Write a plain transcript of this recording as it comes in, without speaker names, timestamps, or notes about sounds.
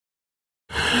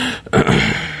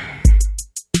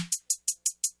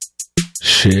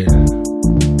Shit.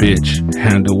 Bitch,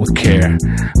 handle with care.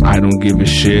 I don't give a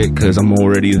shit, cause I'm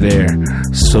already there.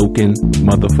 Soaking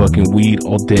motherfucking weed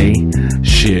all day.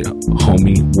 Shit,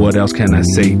 homie, what else can I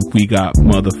say? We got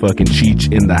motherfucking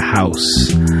Cheech in the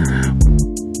house.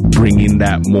 Bringing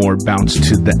that more bounce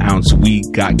to the ounce. We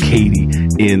got Katie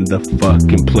in the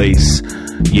fucking place.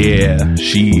 Yeah,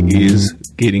 she is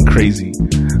getting crazy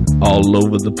all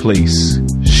over the place.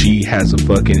 She has a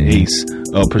fucking ace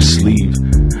up her sleeve.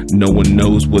 No one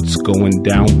knows what's going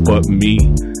down but me.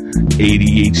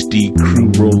 ADHD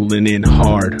crew rolling in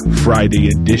hard. Friday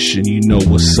edition, you know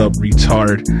what's up,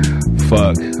 retard.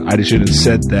 Fuck, I just shouldn't have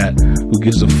said that. Who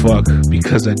gives a fuck?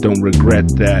 Because I don't regret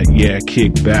that. Yeah,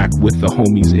 kick back with the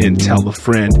homies and tell a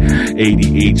friend.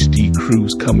 ADHD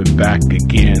crew's coming back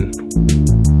again.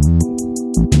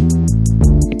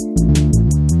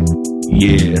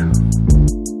 Yeah.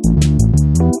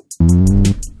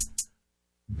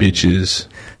 Bitches.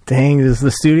 Dang, does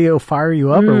the studio fire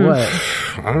you up or what?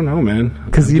 I don't know, man.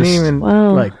 Because you didn't even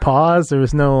like pause. There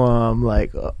was no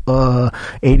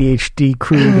ADHD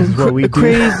crew. This is what we do.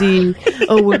 Crazy.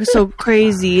 Oh, we're so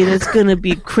crazy, and it's gonna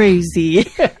be crazy.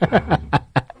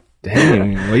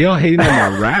 Dang, well, y'all hating on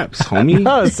my raps, homie.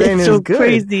 No, I was saying It's it was so good.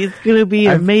 crazy. It's gonna be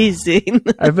amazing.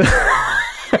 I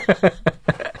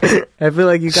feel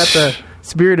like you got the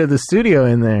spirit of the studio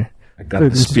in there. I got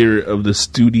the spirit of the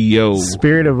studio.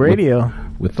 Spirit of radio.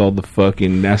 With all the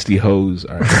fucking nasty hoes.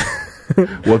 All right.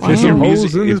 Well, if, There's some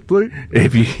hoes in this place.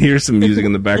 If you hear some music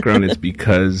in the background, it's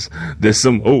because there's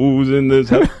some hoes in this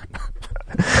house.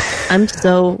 I'm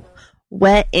so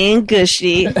wet and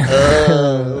gushy.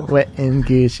 Wet and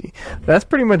gushy. That's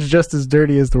pretty much just as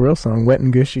dirty as the real song. Wet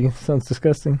and gushy. Sounds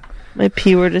disgusting. My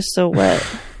P word is so wet.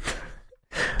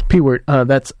 P word.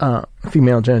 That's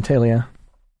female genitalia.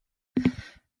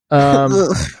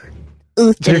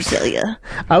 Genitalia.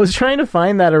 I was trying to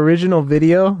find that original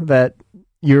video that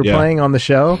you were playing on the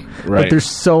show, but there's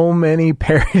so many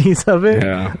parodies of it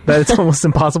that it's almost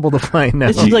impossible to find now.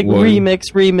 It's just like remix.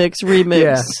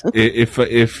 Yeah.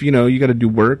 If you know you got to do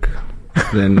work,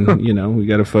 then you know we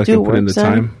got to fucking put in the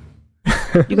time.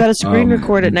 You got to screen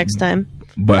record it next time.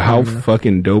 But how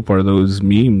fucking dope are those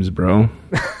memes, bro?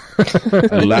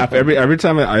 I laugh every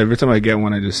time I get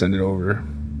one. I just send it over.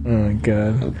 Oh my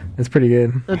god, that's pretty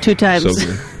good. So 2 times. So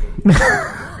good.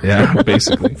 Yeah,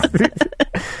 basically.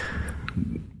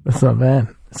 That's not bad.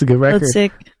 It's a good record.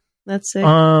 That's sick.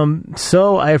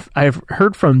 So I've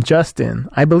heard from Justin.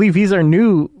 I believe he's our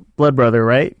new blood brother,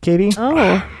 right, Katie?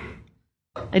 Oh,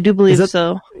 I do believe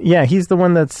so. Yeah, he's the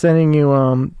one that's sending you,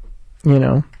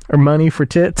 or money for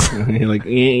tits. Like,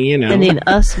 you know, sending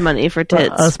us money for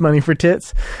tits. Us money for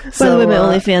tits. By the way, my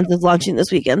OnlyFans is launching this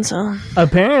weekend, so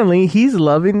apparently he's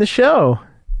loving the show.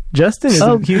 Justin is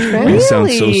a huge fan. You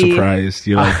sound so surprised.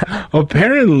 You're like,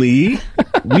 apparently,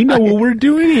 we know what we're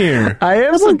doing here. I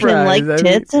am Someone surprised. can like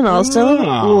tits and also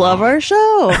love our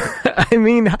show. I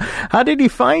mean, how did he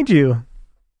find you?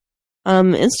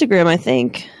 Instagram, I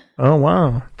think. Oh,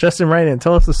 wow. Justin, write in.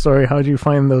 Tell us the story. How did you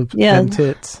find those them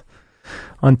tits?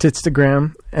 On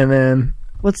Titstagram, and then...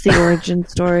 What's the origin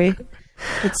story?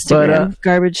 Instagram,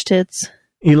 garbage tits.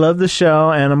 He loved the show,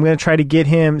 and I'm going to try to get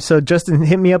him. So, Justin,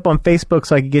 hit me up on Facebook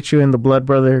so I can get you in the Blood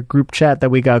Brother group chat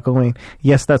that we got going.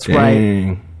 Yes, that's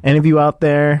right. Any of you out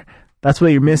there, that's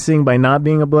what you're missing by not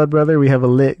being a Blood Brother. We have a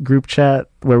lit group chat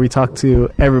where we talk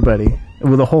to everybody,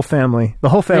 with the whole family. The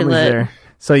whole family's there,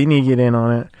 so you need to get in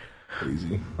on it.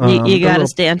 Crazy. You got to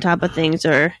stay on top of things,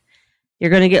 or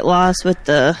you're going to get lost with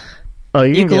the...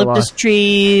 eucalyptus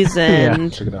trees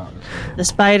and the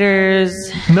spiders.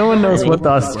 No one knows what the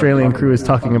Australian crew is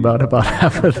talking about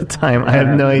half of the time. I have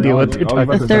no idea what they're talking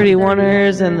about. The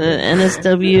 31ers and the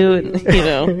NSW, and, you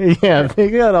know. Yeah, they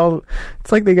got all...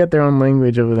 It's like they got their own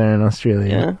language over there in Australia.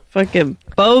 Yeah, fucking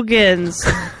bogans.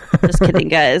 Just kidding,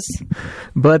 guys.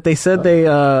 But they said they...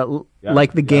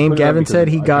 like the game, Gavin said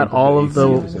he got all of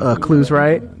the clues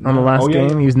right on the last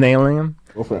game. He was nailing them.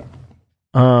 Go for it.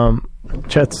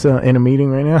 Chet's in a meeting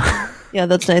right now. Yeah,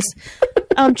 that's nice.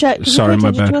 Chet, could sorry, you pay my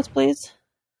attention bad. to us, please?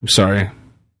 I'm sorry.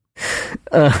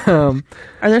 Are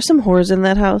there some whores in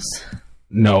that house?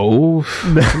 No.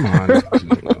 Come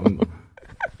on.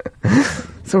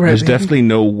 So there's definitely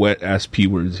no wet ass P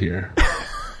words here.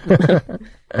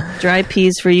 Dry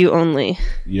peas for you only.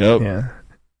 Yep. Yeah.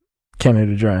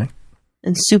 Canada Dry.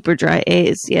 And super dry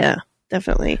A's. Yeah,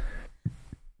 definitely.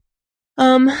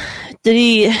 Did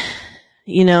he,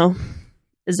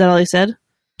 is that all he said?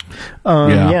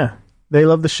 Yeah. They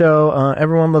love the show.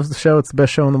 Everyone loves the show. It's the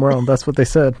best show in the world. That's what they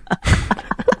said.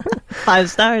 5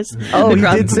 stars. Oh, he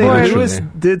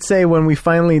did say when we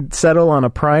finally settle on a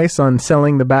price on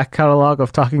selling the back catalog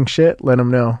of Talking Shit, let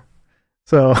him know.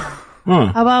 So,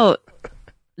 how about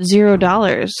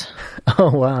 $0?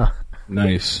 Oh wow,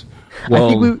 nice.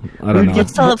 Well, I don't know.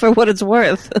 Let's sell it for what it's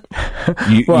worth.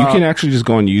 You can actually just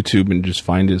go on YouTube and just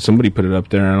find it. Somebody put it up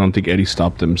there. I don't think Eddie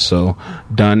stopped them. So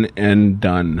done and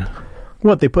done.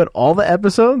 What, they put all the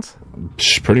episodes?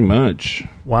 Pretty much.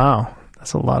 Wow,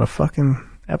 that's a lot of fucking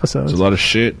episodes. It's a lot of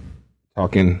shit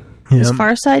talking. Is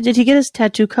Farside, did he get his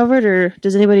tattoo covered, or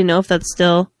does anybody know if that's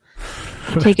still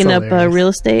taking up real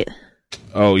estate?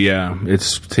 Oh yeah,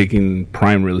 it's taking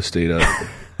prime real estate up.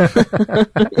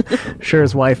 Sure,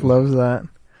 his wife loves that.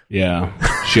 Yeah,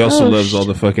 she also loves all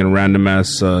the fucking random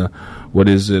ass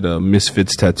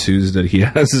Misfits tattoos that he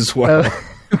has as well.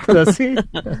 Does he?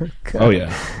 Okay. Oh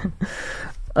yeah.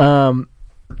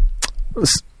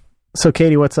 So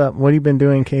Katie, what's up? What have you been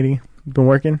doing, Katie? You been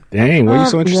working? Dang, why are you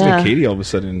so interested in Katie all of a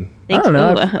sudden? I don't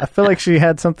know. I feel like she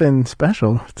had something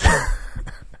special.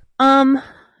 No,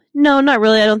 not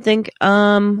really. I don't think.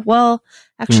 Well,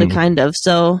 actually, kind of.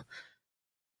 So.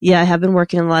 Yeah, I have been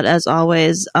working a lot as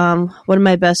always. One of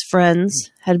my best friends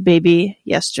had a baby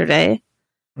yesterday.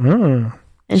 And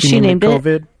she named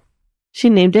it.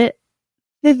 She named it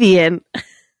Vivian.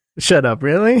 Shut up,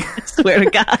 really? I swear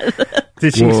to God.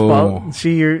 Did she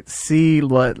see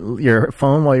what your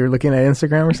phone while you were looking at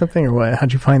Instagram or something, or what?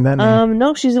 How'd you find that name?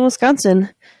 No, she's in Wisconsin.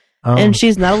 And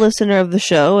she's not a listener of the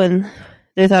show, and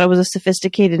they thought it was a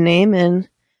sophisticated name, and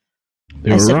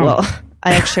I said, wrong. Well,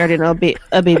 I actually already know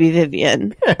a baby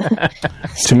Vivian.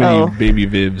 Too many baby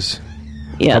Vivs.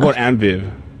 Yeah. How about Aunt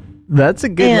Viv? That's a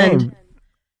good name.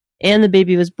 And the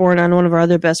baby was born on one of our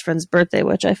other best friends' birthday,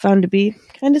 which I found to be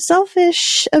kind of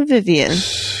selfish of Vivian.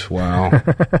 Wow.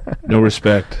 No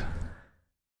respect.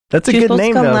 That's a good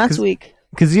name, though. Last week.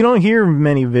 Because you don't hear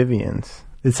many Vivians.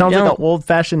 It sounds like an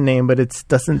old-fashioned name, but it's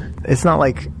not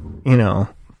like,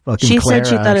 fucking She Clara said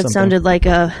she thought it sounded like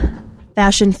a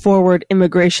fashion-forward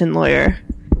immigration lawyer.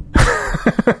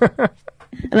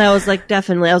 And I was like,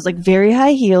 definitely. I was like, very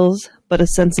high heels, but a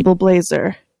sensible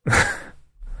blazer.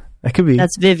 That could be.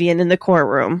 That's Vivian in the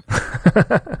courtroom.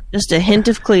 Just a hint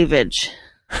of cleavage.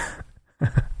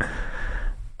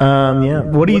 Yeah.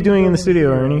 What are you doing in the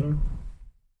studio, Ernie?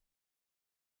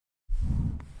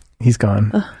 He's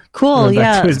gone. Cool.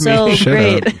 Yeah. So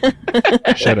great.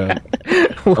 Shut up.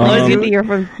 Always good to hear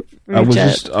from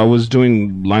I was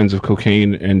doing lines of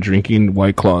cocaine and drinking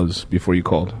White Claws before you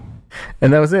called.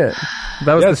 And that was it.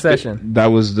 That was the session. That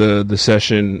was the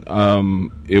session.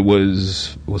 It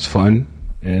was fun,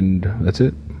 and that's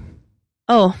it.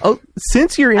 Oh,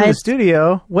 since you're in the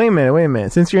studio, wait a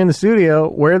minute. Since you're in the studio,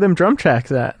 where are them drum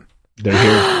tracks at? They're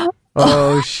here.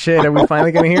 Oh shit! Are we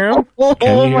finally gonna hear them?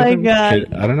 Oh my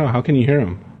god! I don't know. How can you hear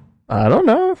them? I don't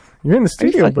know. You're in the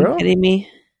studio, bro. Are you kidding me?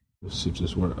 Let's see if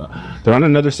this works. They're on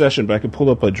another session, but I could pull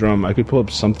up a drum. I could pull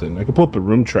up something. I could pull up a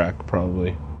room track,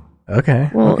 probably. Okay.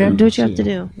 Well, do what you have to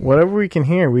do. Whatever we can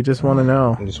hear, we just want to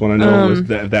know. I just want to know if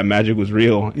that magic was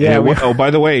real. Yeah.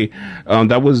 By the way,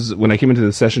 that was when I came into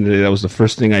the session today. That was the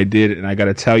first thing I did, and I got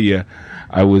to tell you,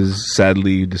 I was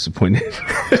sadly disappointed.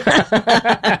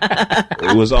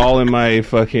 It was all in my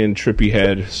fucking trippy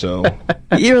head. So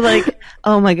you're like,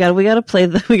 oh my god, we gotta play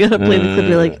the clip.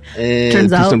 You're like,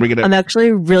 turns out I'm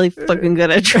actually really fucking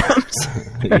good at drums.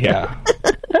 Yeah.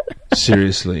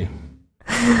 Seriously.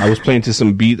 I was playing to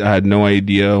some beat. I had no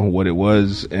idea what it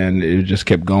was, and it just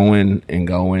kept going and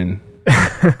going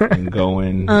and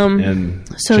going. And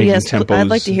so yes, tempos. I'd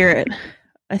like to hear it.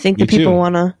 I think the people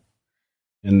want to,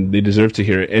 and they deserve to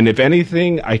hear it. And if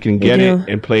anything, I can get it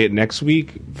and play it next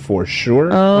week for sure.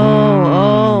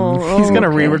 He's gonna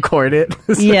re-record it.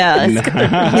 Yeah, he's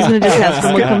gonna just have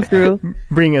someone come through.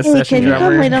 Bring a session drummer. Can you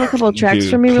come lay down a couple of tracks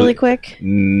for me really quick?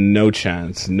 No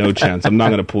chance. I'm not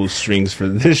gonna pull strings for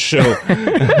this show.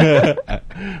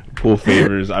 Pull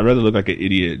favors. I'd rather look like an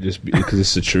idiot just because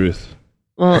it's the truth.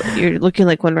 Well, you're looking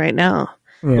like one right now.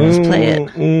 Yeah. Let's play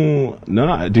it.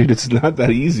 No, dude, it's not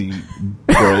that easy,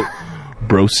 bro.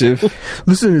 Brosif.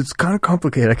 Listen, it's kind of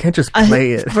complicated. I can't just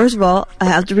play it. First of all, I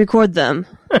have to record them.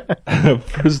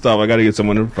 First off, I gotta get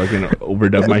someone to fucking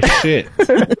overdub my shit.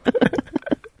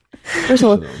 First of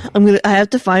all, I have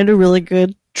to find a really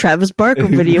good Travis Barker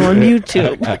video on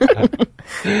YouTube.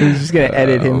 He's just gonna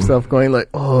edit himself going like,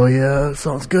 "Oh yeah, that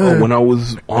sounds good." Oh, when I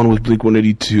was on with Blink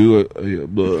 182,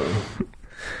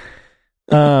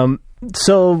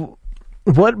 So,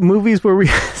 what movies were we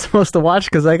supposed to watch?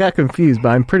 Because I got confused, but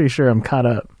I'm pretty sure I'm caught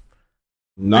up.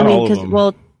 Not all of them.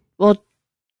 Well,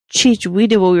 Cheech, we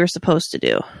did what we were supposed to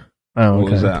do. Oh,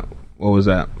 okay. What was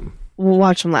that? We'll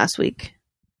watch them last week.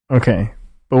 Okay.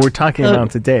 But we're talking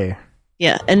about today.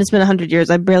 Yeah, and it's been 100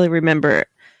 years. I barely remember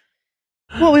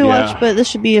what we watched, but this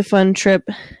should be a fun trip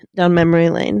down memory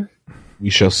lane. We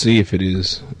shall see if it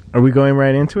is. Are we going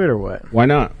right into it or what? Why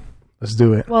not? Let's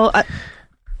do it. Well,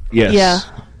 yes. Yeah.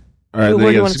 All right,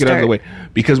 let's get out of the way.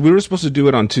 Because we were supposed to do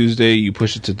it on Tuesday, you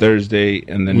pushed it to Thursday,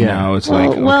 and then now it's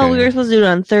Well, okay. we were supposed to do it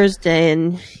on Thursday,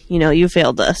 and, you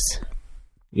failed us.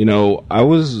 I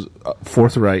was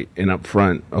forthright and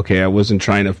upfront. Okay, I wasn't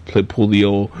trying to pull the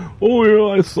old, oh,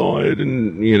 yeah, I saw it,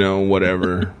 and,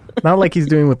 whatever. Not like he's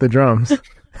doing with the drums.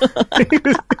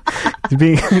 He's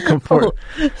being comfort.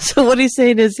 So what he's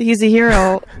saying is he's a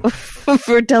hero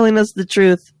for telling us the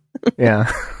truth. Yeah.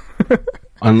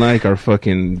 Unlike our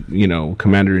fucking,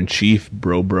 commander-in-chief,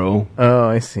 bro. Oh,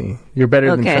 I see. You're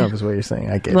better than Trump is what you're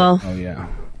saying. I get it. Oh, yeah.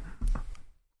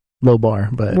 Low bar,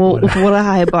 but... What a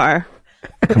high bar.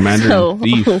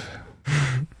 Commander-in-thief.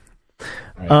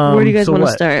 Where do you guys want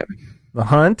to start? The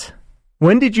Hunt?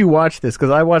 When did you watch this?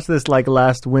 Because I watched this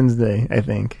last Wednesday, I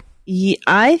think. Yeah,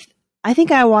 I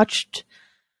think I watched...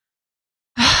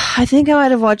 I think I might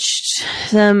have watched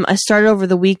them. I started over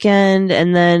the weekend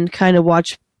and then kind of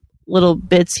watched little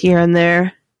bits here and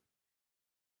there.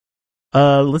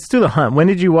 Let's do The Hunt. When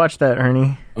did you watch that,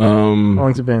 Ernie? How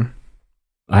long's it been?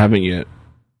 I haven't yet.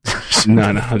 No,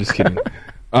 I'm just kidding.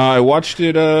 I watched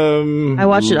it. I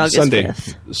watched it August Sunday.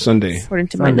 5th. Sunday, according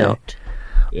to my note.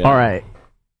 Yeah. All right,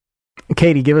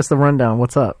 Katie, give us the rundown.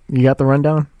 What's up? You got the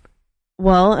rundown?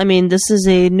 Well, this is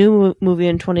a new movie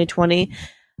in 2020.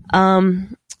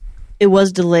 It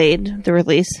was delayed, the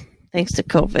release, thanks to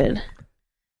COVID.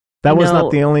 That was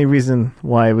not the only reason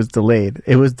why it was delayed.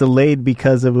 It was delayed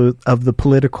because of the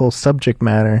political subject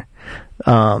matter.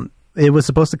 It was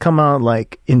supposed to come out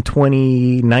in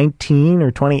 2019 or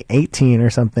 2018 or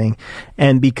something.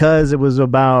 And because it was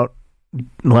about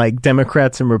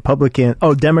Democrats and Republicans,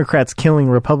 Democrats killing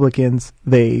Republicans,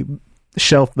 they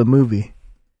shelved the movie.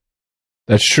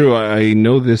 That's true. I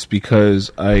know this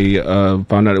because I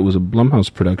found out it was a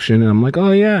Blumhouse production, and I'm like,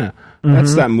 oh yeah,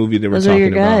 that's that movie they were Those talking are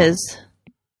your guys. about.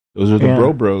 Those are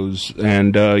the Bros,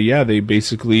 and they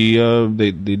basically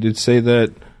they did say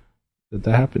that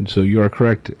happened. So you are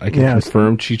correct. I can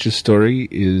confirm Cheech's story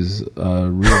is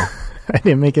real. I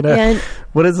didn't make it up. Yeah,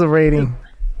 what is the rating?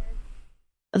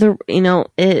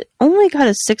 It only got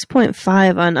a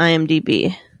 6.5 on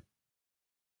IMDb.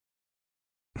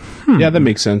 Yeah, that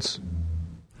makes sense.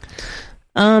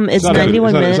 It's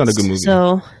 91 minutes. It's not a good movie.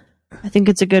 So I think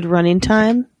it's a good running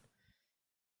time.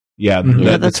 Yeah,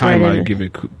 the time I give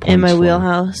it points in my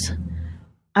wheelhouse.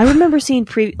 I remember seeing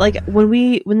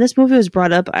when this movie was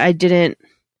brought up, it didn't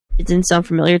sound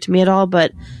familiar to me at all.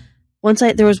 But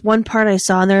there was one part I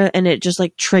saw in there, and it just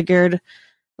triggered.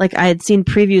 I had seen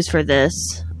previews for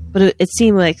this, but it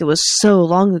seemed like it was so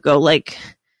long ago. It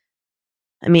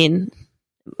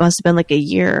must have been a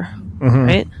year,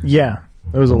 right? Yeah,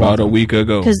 it was about a week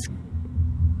ago. Because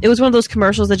it was one of those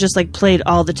commercials that just played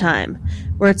all the time,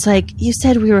 where it's you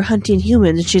said we were hunting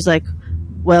humans, and she's like,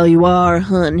 well, you are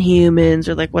hunting humans,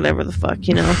 or whatever the fuck,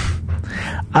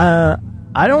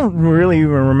 I don't really even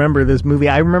remember this movie.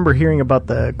 I remember hearing about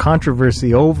the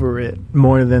controversy over it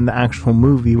more than the actual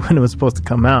movie when it was supposed to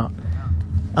come out.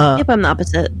 Yep, I'm the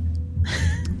opposite.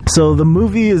 So the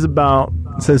movie is about...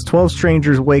 It says 12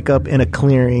 strangers wake up in a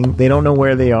clearing. They don't know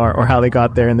where they are or how they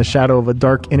got there. In the shadow of a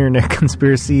dark internet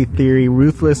conspiracy theory,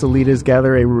 ruthless elitists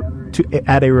gather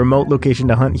at a remote location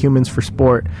to hunt humans for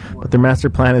sport. But their master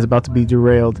plan is about to be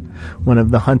derailed. One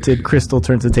of the hunted, Crystal,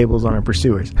 turns the tables on her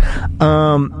pursuers.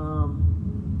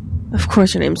 Of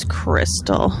course, her name's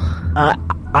Crystal.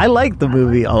 I like the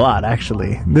movie a lot,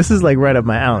 actually. This is right up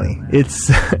my alley. It's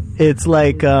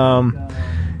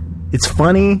it's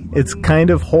funny. It's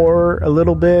kind of horror a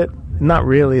little bit. Not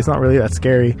really. It's not really that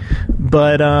scary.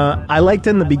 But I liked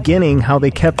in the beginning how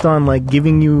they kept on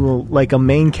giving you a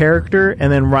main character,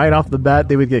 and then right off the bat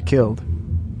they would get killed.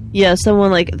 Yeah,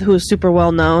 someone who was super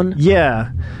well known.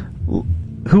 Yeah.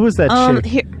 Who was that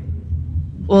chick?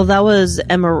 Well, that was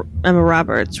Emma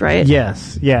Roberts, right?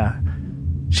 Yes. Yeah.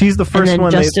 She's the first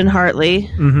one. Justin Hartley.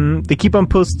 Mm-hmm. They keep on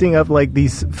posting up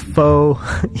these faux,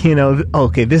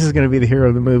 okay, this is going to be the hero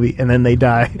of the movie, and then they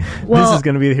die. Well, this is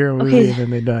going to be the hero of the movie, and then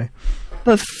they die.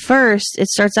 But first, it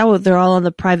starts out with they're all on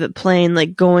the private plane,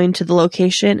 going to the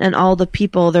location, and all the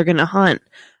people they're going to hunt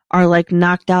are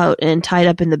knocked out and tied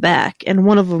up in the back, and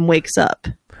one of them wakes up.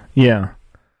 Yeah.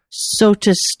 So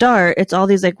to start, it's all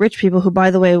these rich people who, by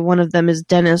the way, one of them is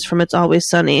Dennis from It's Always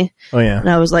Sunny. Oh yeah. And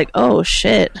I was like, oh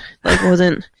shit.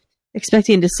 Wasn't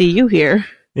expecting to see you here.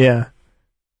 Yeah.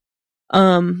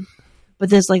 But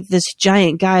this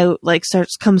giant guy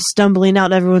comes stumbling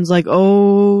out, and everyone's like,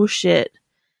 oh shit.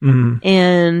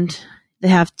 and they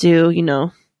have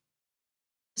to,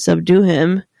 subdue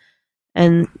him.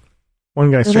 And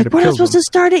one guy straight up we're not kills supposed him. to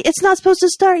start it. It's not supposed to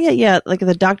start yet. Yeah, like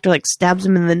the doctor stabs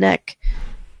him in the neck,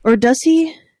 or does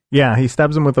he? Yeah, he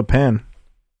stabs him with a pen.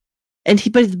 And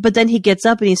but then he gets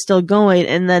up and he's still going,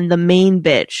 and then the main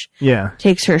bitch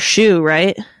takes her shoe,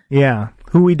 right? Yeah,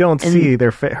 who we don't see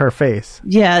her face.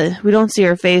 Yeah, we don't see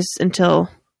her face until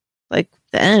the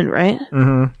end, right?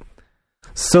 Mm-hmm.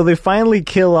 So they finally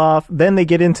kill off. Then they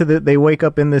get into they wake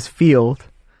up in this field,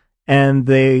 and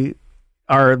the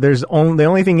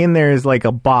only thing in there is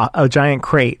a giant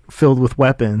crate filled with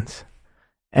weapons.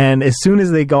 And as soon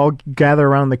as they all gather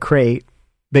around the crate,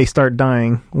 they start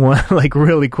dying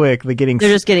really quick. They're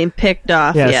just getting picked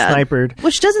off. Yeah, sniped.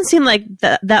 Which doesn't seem like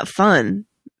that fun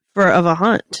of a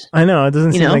hunt. I know, it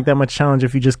doesn't seem like that much challenge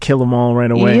if you just kill them all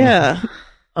right away. Yeah,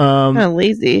 kind of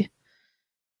lazy.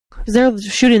 Because they're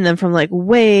shooting them from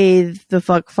way the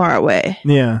fuck far away.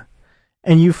 Yeah.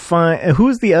 And you find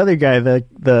who's the other guy?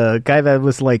 The guy that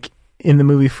was in the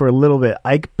movie for a little bit,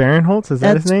 Ike Barinholtz. Is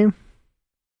that his name?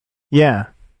 Yeah,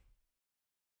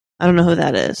 I don't know who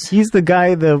that is. He's the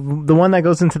guy, the one that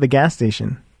goes into the gas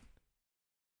station.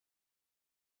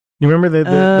 You remember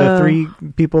the three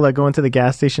people that go into the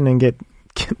gas station and get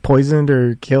poisoned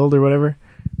or killed or whatever?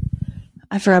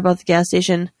 I forgot about the gas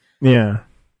station. Yeah.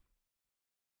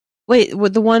 Wait,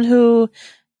 the one who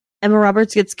Emma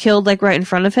Roberts gets killed right in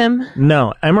front of him?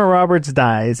 No, Emma Roberts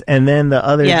dies, and then the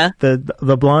other,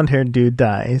 the blonde-haired dude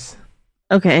dies.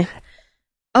 Okay.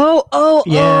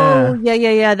 Yeah.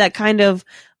 That kind of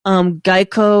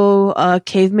Geico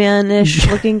caveman-ish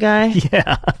looking guy.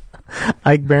 Yeah.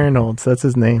 Ike Barinholtz, that's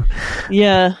his name.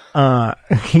 Yeah.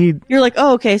 You're like,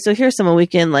 oh, okay, so here's someone we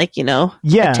can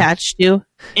attach to.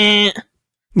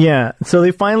 Yeah, so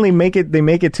they finally make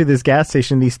it to this gas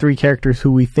station, these three characters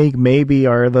who we think maybe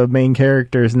are the main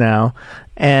characters now,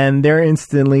 and they're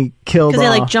instantly killed off.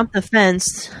 Because they jump the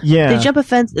fence. Yeah. They jump a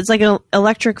fence, it's like an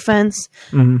electric fence,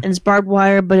 and it's barbed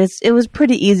wire, but it was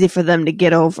pretty easy for them to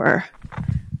get over.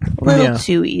 A little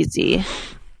too easy.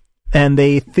 And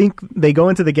they go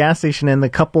into the gas station, and the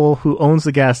couple who owns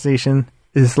the gas station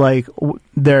is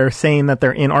they're saying that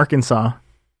they're in Arkansas.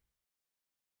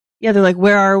 Yeah, they're like,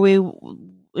 where are we?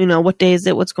 What day is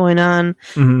it? What's going on?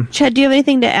 Mm-hmm. Chad, do you have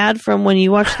anything to add from when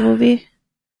you watched the movie?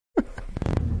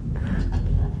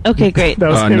 Okay, great.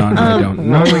 No, I don't.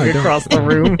 No, I don't. Across the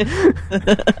room.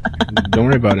 Don't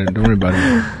worry about it.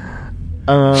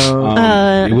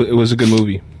 It was a good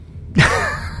movie.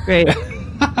 Great.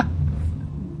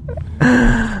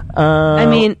 I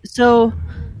mean, so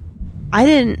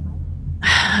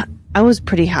I was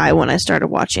pretty high when I started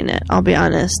watching it, I'll be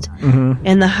honest. Mm-hmm.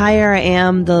 And the higher I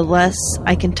am, the less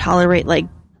I can tolerate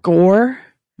gore.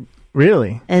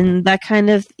 Really? And that kind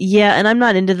of, and I'm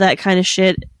not into that kind of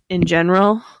shit in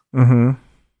general. Mm-hmm.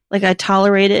 I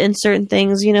tolerate it in certain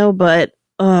things, but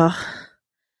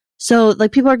so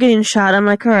people are getting shot. I'm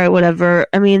like, all right, whatever.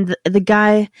 I mean, the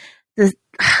guy,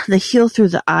 the heel through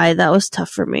the eye, that was tough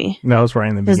for me. That was right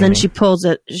in the beginning. Because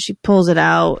then she pulls it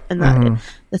out, and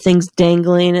the thing's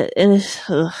dangling. It makes sense.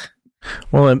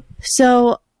 That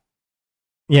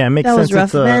was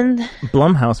rough. It's a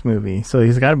Blumhouse movie, so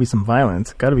there's got to be some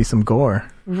violence, got to be some gore.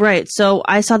 Right. So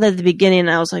I saw that at the beginning,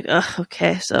 and I was like,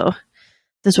 okay, so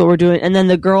this is what we're doing. And then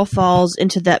the girl falls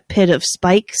into that pit of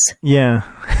spikes. Yeah.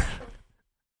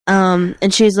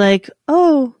 And she's like,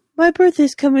 oh, my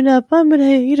birthday's coming up. I'm going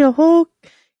to eat a whole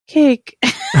cake.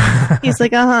 He's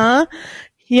like,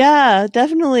 yeah,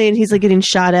 definitely. And he's getting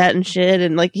shot at and shit.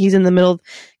 And he's in the middle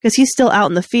because he's still out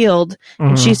in the field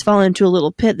and she's fallen into a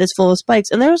little pit that's full of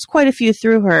spikes. And there was quite a few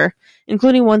through her,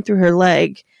 including one through her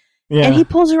leg. Yeah. And he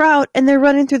pulls her out and they're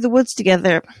running through the woods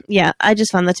together. Yeah, I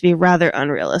just found that to be rather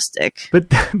unrealistic. But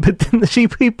then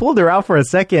he pulled her out for a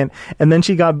second and then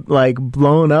she got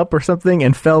blown up or something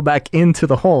and fell back into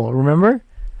the hole, remember?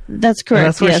 That's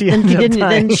correct. That's where she ended up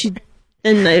dying.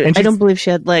 I don't believe she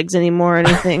had legs anymore or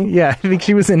anything. Yeah, I think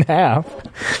she was in half.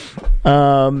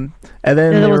 And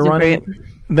then they were running. Great.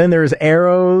 Then there was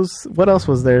arrows. What else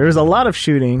was there? There was a lot of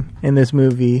shooting in this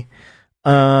movie.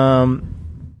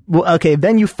 Okay,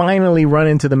 then you finally run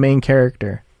into the main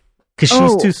character because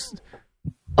she's too.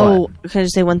 Can I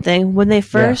just say one thing? When they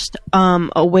first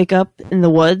wake up in the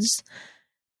woods,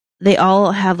 they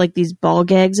all have these ball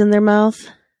gags in their mouth.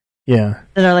 Yeah,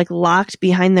 that are locked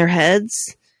behind their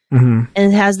heads, and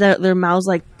it has their mouths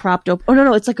propped open. Oh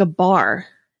no, it's like a bar.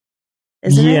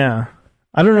 Isn't it? Yeah,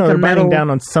 I don't know. They're biting down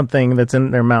on something that's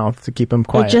in their mouth to keep them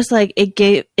quiet. It just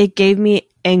it gave me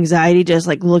anxiety just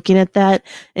looking at that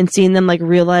and seeing them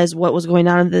realize what was going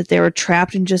on and that they were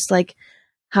trapped and just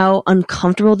how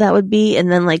uncomfortable that would be,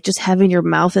 and then like just having your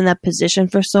mouth in that position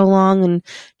for so long and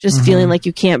just feeling like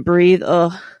you can't breathe.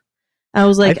 Oh, I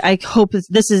was like, I hope that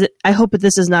this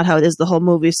is not how it is the whole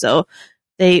movie. So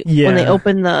when they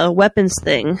opened the weapons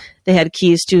thing, they had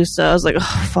keys too. So I was like,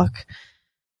 oh fuck.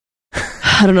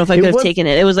 I don't know if I could have taken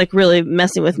it. It was like really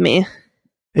messing with me.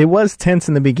 It was tense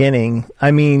in the beginning.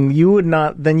 I mean, you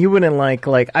wouldn't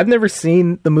like I've never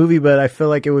seen the movie, but I feel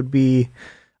like it would be,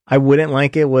 I wouldn't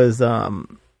like it was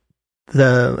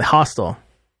the Hostel.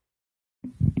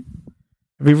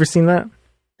 Have you ever seen that?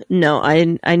 No,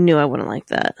 I knew I wouldn't like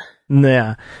that.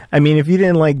 Yeah. I mean, if you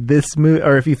didn't like this movie,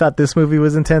 or if you thought this movie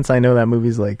was intense, I know that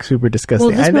movie's like super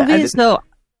disgusting. Well, this movie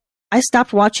I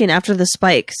stopped watching after the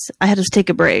spikes. I had to take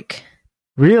a break.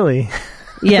 Really?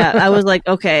 Yeah, I was like,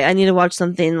 okay, I need to watch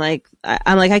something like,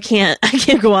 I'm like, I can't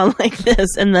go on like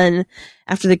this. And then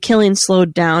after the killing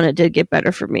slowed down, it did get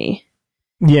better for me.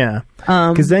 Yeah.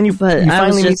 Because then you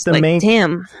finally meet the main.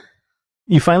 Damn.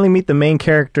 You finally meet the main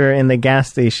character in the gas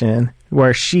station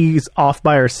where she's off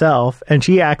by herself and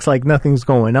she acts like nothing's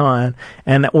going on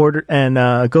and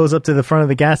goes up to the front of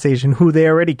the gas station, who they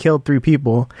already killed 3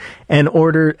 people,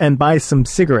 and buys some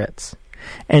cigarettes.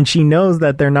 And she knows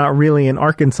that they're not really in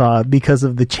Arkansas because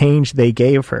of the change they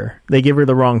gave her. They give her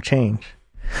the wrong change.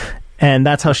 And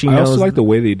that's how she knows. I also like the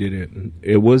way they did it.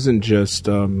 It wasn't just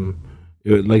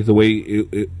like the way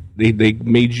they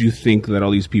made you think that all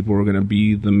these people were going to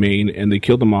be the main, and they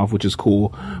killed them off, which is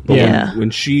cool. But when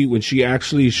she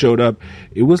actually showed up,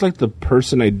 it was like the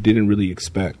person I didn't really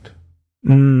expect.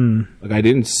 Like I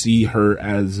didn't see her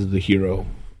as the hero.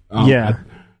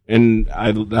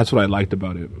 That's what I liked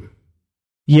about it.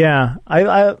 Yeah,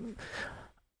 I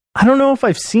don't know if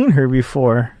I've seen her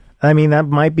before. I mean, that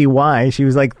might be why she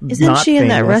was like. Isn't she in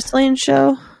that wrestling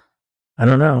show? I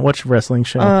don't know. Which wrestling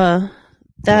show?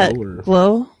 That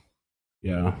Glow.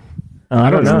 Yeah, I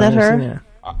don't know. Isn't that her?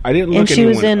 I didn't look. And she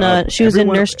was in. She was in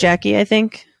Nurse Jackie, I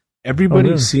think.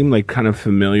 Everybody seemed like kind of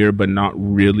familiar, but not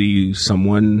really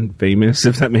someone famous.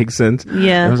 If that makes sense.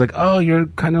 Yeah, and I was like, oh, you're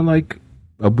kind of like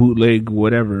a bootleg,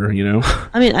 whatever, you know.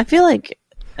 I mean, I feel like.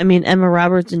 I mean, Emma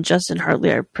Roberts and Justin Hartley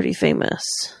are pretty famous.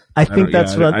 I think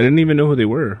that's what... I didn't even know who they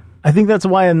were. I think that's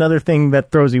why another thing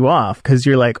that throws you off, because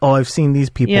you're like, oh, I've seen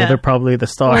these people. Yeah. They're probably the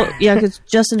star. Well, yeah, because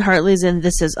Justin Hartley's in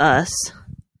This Is Us.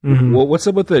 Mm-hmm. Well, what's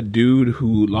up with the dude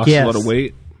who lost a lot of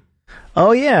weight?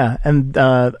 Oh, yeah. And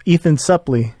Ethan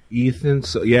Suplee.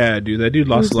 Yeah, dude. That dude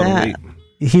lost a lot of weight.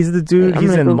 He's the dude.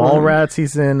 He's in Mallrats.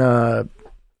 He's in...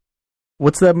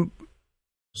 what's that?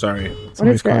 Sorry.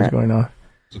 Somebody's car's going off.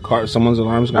 Someone's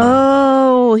alarm's going off.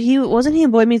 Oh, wasn't he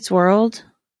in Boy Meets World?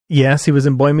 Yes, he was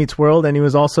in Boy Meets World, and he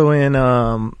was also in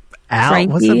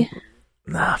Frankie.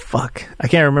 Fuck. I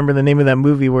can't remember the name of that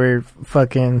movie where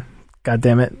fucking... God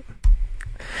damn it.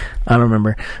 I don't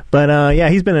remember. But yeah,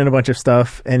 he's been in a bunch of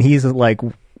stuff, and he's like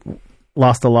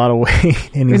lost a lot of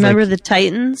weight. And he's Remember the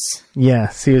Titans?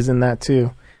 Yes, he was in that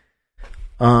too.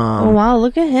 Oh wow,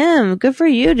 look at him. Good for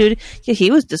you, dude. Yeah,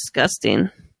 he was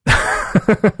disgusting.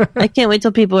 I can't wait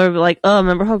till people are like, oh,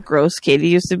 remember how gross Katie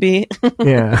used to be?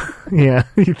 yeah.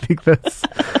 You think that's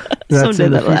someday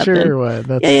in the that'll future happen. or what?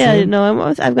 That's yeah. No,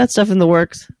 I've got stuff in the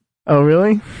works. Oh,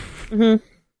 really? Mm-hmm.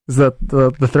 Is that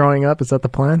the throwing up? Is that the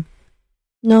plan?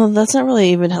 No, that's not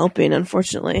really even helping,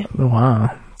 unfortunately. Oh,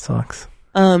 wow, it sucks.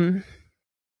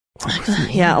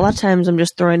 Yeah, a lot of times I'm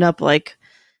just throwing up like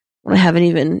when I haven't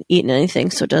even eaten anything,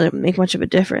 so it doesn't make much of a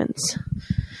difference.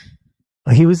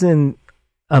 He was in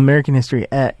American History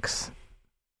X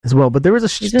as well, but there was a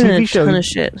TV show. Ton of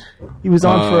shit. He was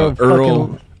on for a Earl.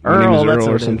 fucking Earl. That's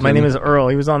what it is. My name is Earl. Earl.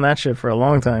 He was on that shit for a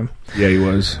long time. Yeah, he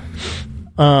was.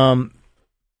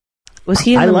 Was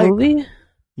he in the movie?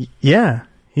 Yeah,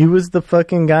 he was the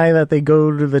fucking guy that they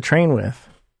go to the train with.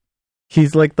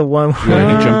 He's like the one.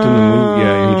 Yeah, he jumped in the movie.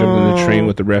 Yeah, he jumped in the train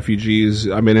with the refugees.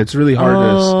 I mean, it's really hard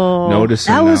to notice.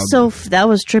 That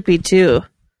was trippy too.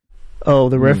 Oh,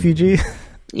 the refugee.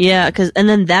 Yeah, and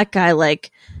then that guy, like,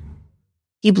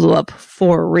 he blew up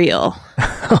for real.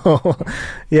 Oh,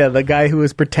 yeah, the guy who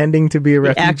was pretending to be a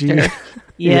refugee.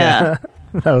 Yeah.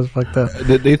 That was fucked up.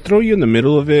 They throw you in the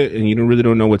middle of it, and you really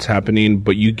don't know what's happening,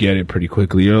 but you get it pretty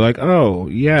quickly. You're like, oh,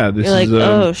 yeah, this is... You're like,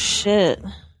 oh, shit.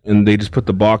 And they just put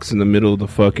the box in the middle of the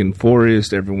fucking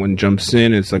forest. Everyone jumps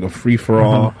in. It's like a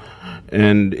free-for-all.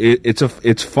 And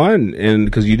it's fun, and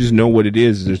because you just know what it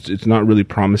is. It's not really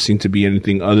promising to be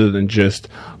anything other than just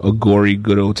a gory,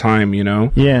 good old time, you know.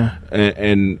 Yeah.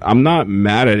 And I'm not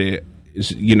mad at it.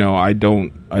 You know, I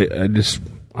don't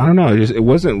know. It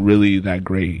wasn't really that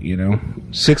great, you know.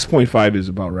 6.5 is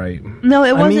about right. No,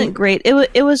 it wasn't great.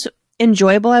 It was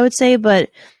enjoyable, I would say, but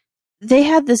they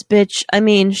had this bitch. I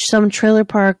mean, some trailer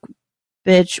park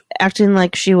bitch acting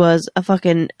like she was a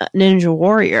fucking ninja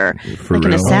warrior, For like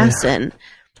an real. assassin.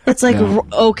 It's like, Yeah.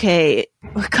 okay,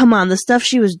 come on, the stuff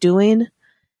she was doing.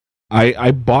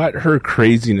 I bought her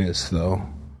craziness though.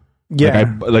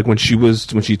 Yeah. Like when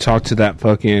she talked to that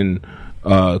fucking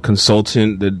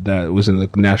consultant that was in the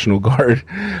National Guard,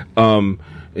 and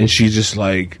she's just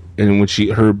like, and when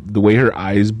the way her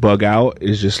eyes bug out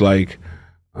is just like,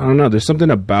 I don't know. There's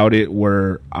something about it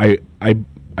where I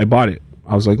bought it.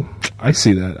 I was like, I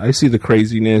see that. I see the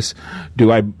craziness.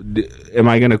 Am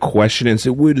I gonna question it and say,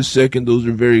 wait a second, those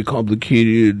are very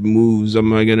complicated moves? I'm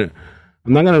not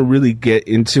gonna really get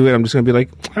into it. I'm just gonna be like,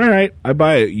 all right, I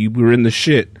buy it. You were in the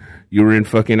shit. You were in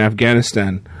fucking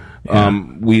Afghanistan. Yeah.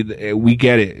 We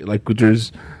get it. Like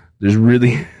there's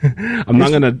really I'm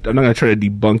not gonna try to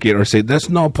debunk it or say that's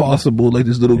not possible. Like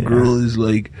this little girl is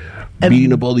like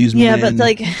beating up all these men. Yeah, but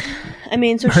like, I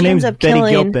mean, so Her she name's ends up Betty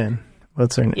killing. Gilpin.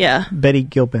 What's her name? Yeah. Betty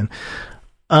Gilpin.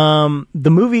 The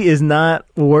movie is not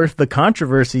worth the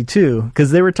controversy too,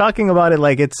 because they were talking about it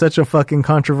like it's such a fucking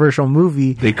controversial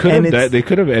movie. They could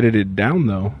have edited it down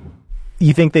though.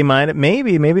 You think they might?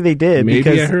 Maybe they did. Maybe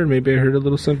because I heard a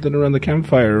little something around the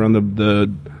campfire, around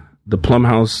the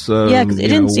Plumhouse. Yeah, because it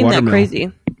didn't seem that watermill.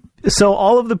 crazy. So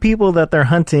all of the people that they're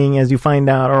hunting, as you find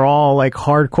out, are all like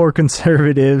hardcore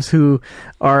conservatives who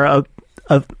are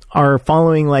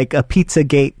following like a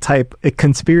Pizzagate type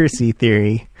conspiracy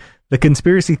theory. The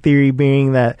conspiracy theory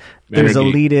being that there's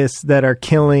elitists that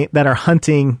are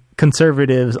hunting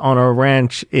conservatives on a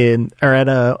ranch or at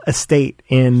a estate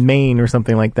in Maine or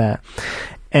something like that.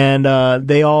 And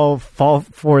they all fall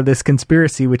for this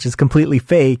conspiracy, which is completely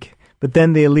fake. But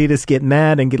then the elitists get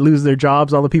mad and lose their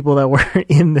jobs, all the people that were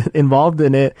involved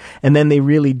in it, and then they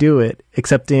really do it.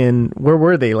 Except where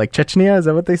were they? Like Chechnya? Is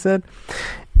that what they said?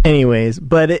 Anyways,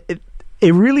 but it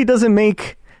really doesn't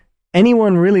make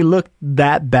anyone really look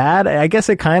that bad. I guess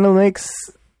it kind of makes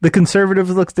the conservatives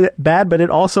look bad, but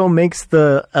it also makes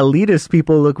the elitist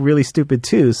people look really stupid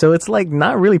too. So it's like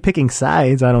not really picking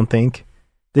sides, I don't think.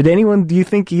 Do you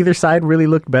think either side really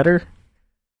looked better?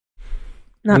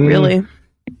 Not really.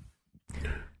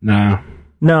 Nah.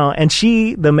 No, and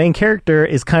the main character,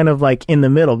 is kind of like in the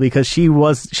middle because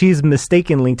she's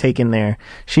mistakenly taken there.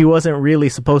 She wasn't really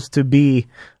supposed to be,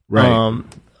 Right.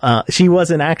 She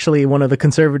wasn't actually one of the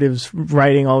conservatives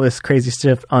writing all this crazy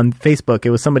stuff on Facebook.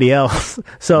 It was somebody else.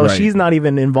 So Right. she's not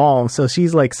even involved. So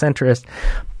she's like centrist.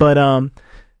 But, and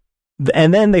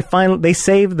then they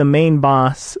save the main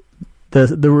boss,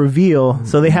 the reveal.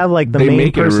 So they have like the They main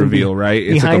make it a person reveal, right?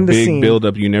 It's like a behind the big scene. build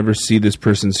up. You never see this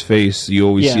person's face. You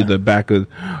always see the back of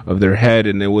their head,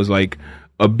 and it was like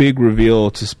a big reveal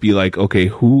to be like, okay,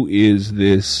 who is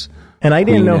this? And I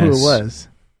didn't know who it queeness? was.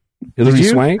 Hillary Did you?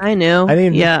 Swank? I knew. I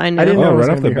didn't know. know it was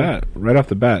right gonna be her. Right off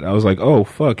the bat, I was like, oh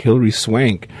fuck, Hillary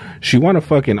Swank. She won a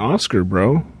fucking Oscar,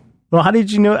 bro. Well, how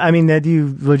did you know? I mean, did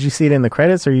you see it in the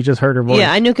credits, or you just heard her voice?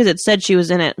 Yeah, I knew because it said she was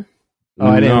in it. Oh,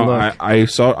 I didn't look. I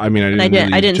saw. I mean, I didn't. And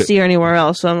I really didn't see her anywhere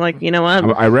else, so I'm like, you know what?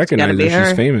 I recognize gotta her. be her.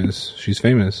 She's famous. She's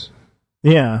famous.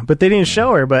 Yeah, but they didn't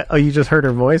show her. But you just heard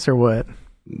her voice, or what?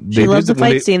 She loves the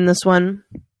fight scene. This one.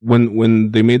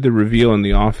 When they made the reveal in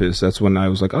the office, that's when I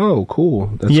was like, oh, cool.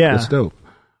 That's dope.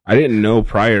 I didn't know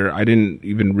prior. I didn't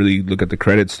even really look at the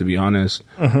credits, to be honest.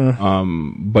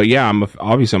 But yeah, I'm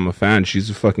a fan. She's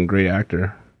a fucking great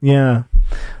actor. Yeah,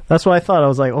 that's what I thought. I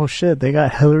was like, oh shit, they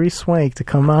got Hillary Swank to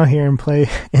come out here and play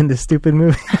in this stupid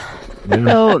movie.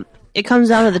 So it comes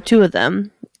down to the two of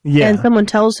them. Yeah, And someone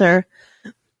tells her,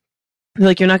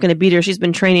 like, you're not going to beat her. She's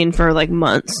been training for like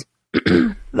months.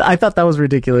 I thought that was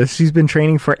ridiculous. She's been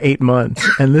training for 8 months,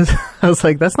 and this I was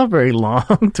like, that's not very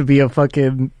long to be a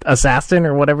fucking assassin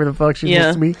or whatever the fuck she's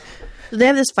supposed to be. So they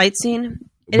have this fight scene.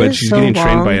 It But is she's so getting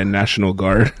trained long. by a National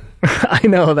Guard. I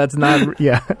know that's not.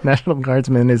 Yeah, National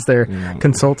Guardsman is their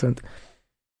consultant.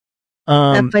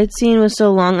 That fight scene was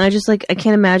so long. I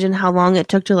can't imagine how long it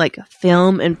took to like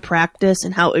film and practice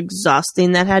and how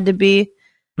exhausting that had to be.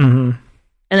 Mm-hmm.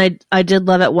 And I did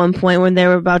love at one point when they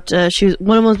were one of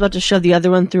them was about to shove the other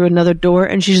one through another door,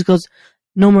 and she just goes,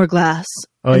 "No more glass."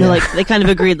 Oh, and yeah. they kind of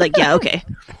agreed, like, yeah, okay,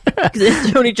 because they're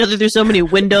throwing each other through so many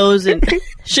windows and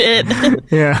shit.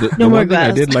 Yeah. The more one thing I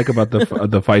glass. did like about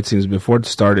the fight scenes before it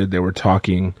started, they were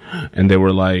talking and they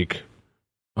were like,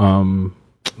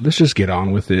 let's just get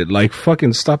on with it. Like,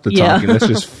 fucking stop the Yeah. talking. Let's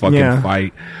just fucking Yeah.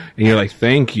 fight. And you're like,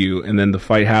 thank you. And then the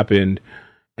fight happened,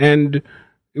 and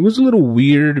it was a little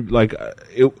weird. Like,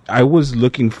 I was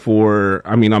looking for.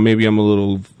 I mean, maybe I'm a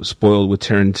little spoiled with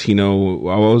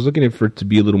Tarantino. I was looking for it to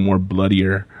be a little more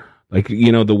bloodier. Like,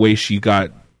 the way she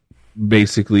got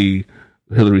basically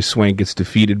Hillary Swank gets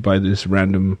defeated by this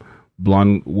random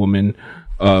blonde woman.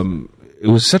 it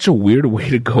was such a weird way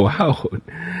to go out.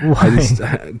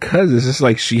 Because it's just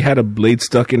like she had a blade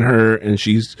stuck in her and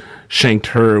she's shanked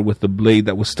her with the blade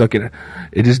that was stuck in her.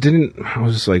 It just didn't. I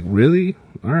was just like, really?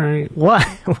 All right. Why?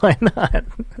 Why not?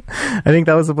 I think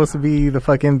that was supposed to be the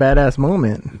fucking badass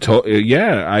moment.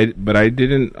 Yeah, I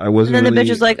didn't. I wasn't. And then really, the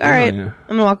bitch was like, all right, I'm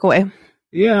gonna walk away.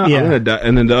 Yeah, I'm gonna die.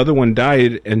 And then the other one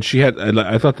died, and she had.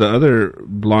 I thought the other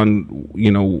blonde,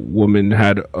 woman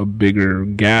had a bigger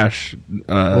gash.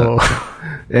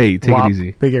 Hey, take it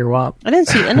easy. Bigger wop. I didn't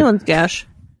see anyone's gash.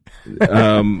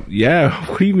 Yeah.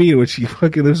 What do you mean when she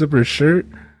fucking lifts up her shirt?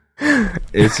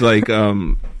 It's like,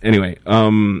 anyway,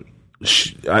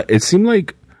 it seemed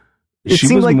like. It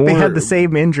seemed like they had the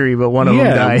same injury, but one of them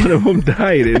died. One of them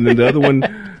died, and then the other one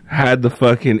had the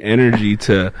fucking energy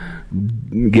to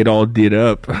get all did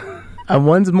up. And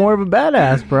one's more of a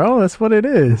badass, bro. That's what it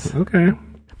is. Okay,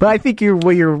 but I think you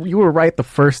were right. The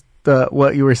first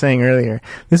what you were saying earlier.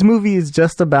 This movie is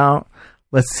just about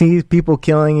let's see people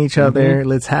killing each other.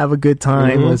 Let's have a good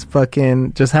time. Let's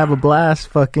fucking just have a blast.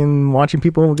 Fucking watching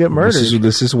people get murdered.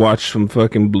 This is watch some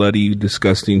fucking bloody,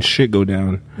 disgusting shit go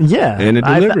down. Yeah, and it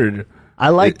delivered. I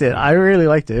liked it. I really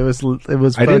liked it. It was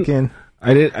fucking.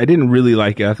 I didn't really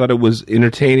like it. I thought it was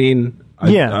entertaining.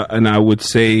 And I would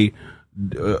say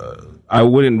I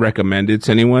wouldn't recommend it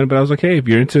to anyone. But I was like, hey, if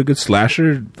you're into a good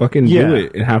slasher, fucking do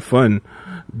it and have fun.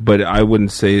 But I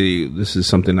wouldn't say this is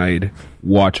something I'd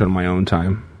watch on my own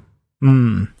time.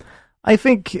 I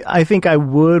think I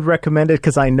would recommend it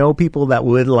because I know people that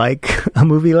would like a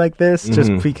movie like this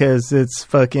just because it's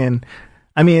fucking.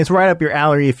 I mean, it's right up your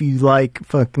alley if you like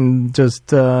fucking just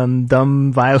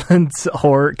dumb violence,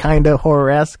 horror, kind of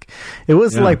horror-esque. It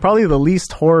was like probably the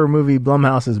least horror movie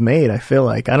Blumhouse has made, I feel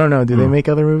like. I don't know. Do they make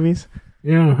other movies?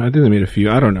 Yeah, I think they made a few.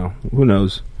 I don't know. Who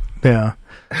knows? Yeah.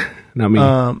 Not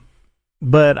me.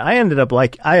 But I ended up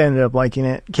liking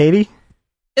it. Katie?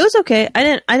 It was okay.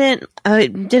 I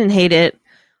didn't hate it.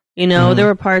 There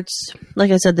were parts,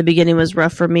 like I said, the beginning was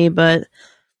rough for me, but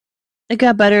it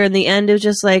got better in the end. It was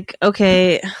just like,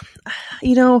 okay,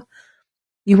 you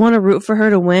want to root for her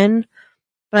to win,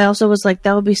 but I also was like,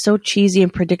 that would be so cheesy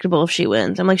and predictable if she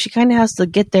wins. I'm like, she kind of has to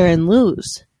get there and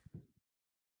lose,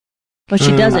 but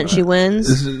she doesn't. She wins,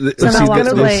 somehow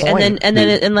walks away, and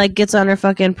then gets on her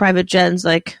fucking private jet and's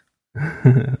like,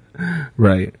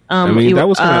 right. I mean, that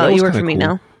was kind of you work for me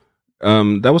cool.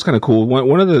 now. That was kind of cool.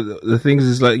 One of the things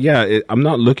is like, I'm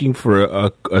not looking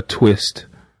for a twist.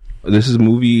 This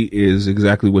movie is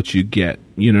exactly what you get.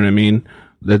 You know what I mean?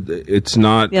 That it's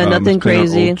not nothing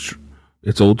crazy.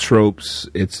 It's old tropes.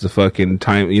 It's the fucking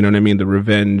time. You know what I mean? The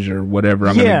revenge or whatever.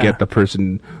 I'm gonna get the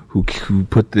person who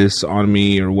put this on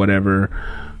me or whatever.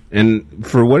 And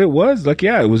for what it was, like,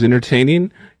 it was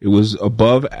entertaining. It was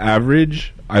above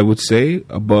average. I would say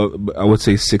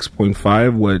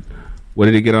 6.5. What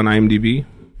did it get on IMDb?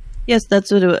 Yes,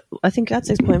 that's what I think. Got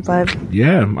 6.5.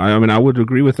 Yeah, I mean, I would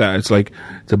agree with that. It's like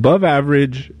it's above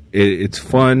average. It's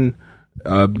fun.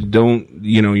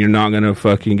 You're not gonna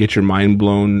fucking get your mind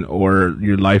blown or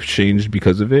your life changed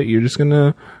because of it. You're just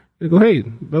gonna go, hey,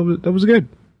 that was good.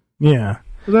 Yeah,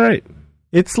 it was all right.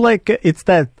 It's like it's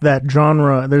that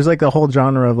genre. There's like a whole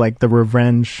genre of like the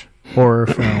revenge horror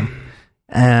film,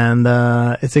 and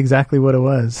it's exactly what it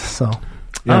was. So I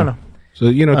don't know.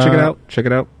 So check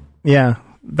it out. Yeah.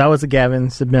 That was a Gavin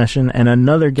submission, and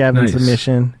another Gavin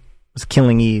submission was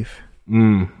Killing Eve.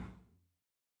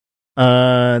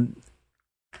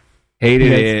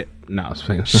 Hated it. No, I was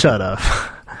playing. Shut up.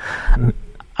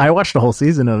 I watched the whole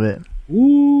season of it.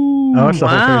 Ooh, I watched the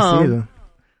whole first season.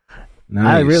 Nice.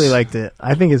 I really liked it.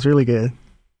 I think it's really good.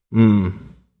 Did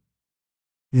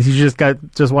you just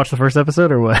watch the first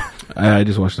episode or what? I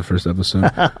just watched the first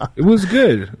episode. It was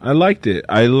good. I liked it.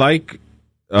 I like.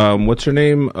 What's her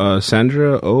name?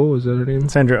 Sandra Oh, is that her name?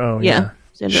 Sandra Oh, yeah.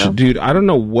 Sandra Oh. Dude, I don't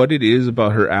know what it is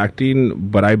about her acting,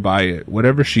 but I buy it.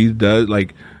 Whatever she does,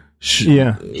 like, she's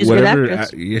a good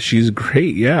actress. She's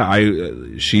great. Yeah,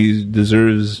 she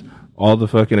deserves all the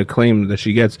fucking acclaim that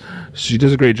she gets. She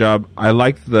does a great job. I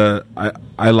liked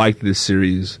this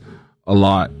series a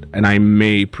lot, and I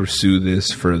may pursue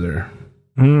this further.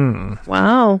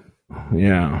 Wow.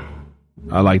 Yeah,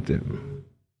 I liked it.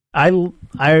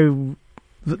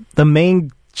 The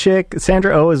main chick,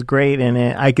 Sandra Oh, is great in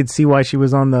it. I could see why she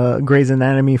was on the Grey's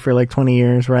Anatomy for like 20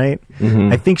 years, right?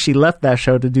 I think she left that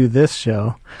show to do this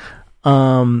show.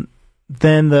 Then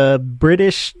the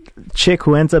British chick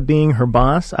who ends up being her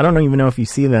boss, I don't even know if you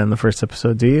see that in the first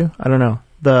episode, do you? I don't know.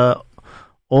 The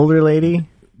older lady.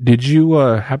 Did you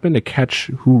happen to catch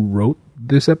who wrote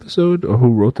this episode or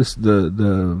who wrote this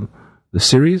the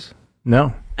series?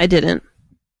 No. I didn't.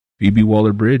 Phoebe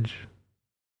Waller-Bridge.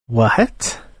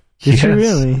 What? Did she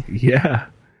really? Yeah.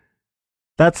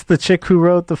 That's the chick who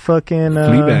wrote the fucking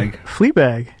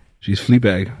Fleabag. She's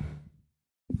Fleabag.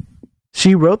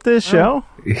 She wrote this show?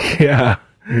 Yeah.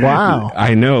 Wow.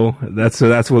 I know. That's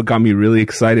what got me really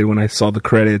excited when I saw the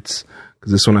credits.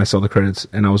 Because this one I saw the credits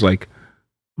and I was like,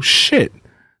 oh, shit,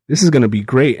 this is going to be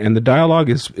great. And the dialogue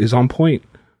is on point.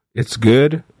 It's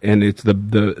good. And it's the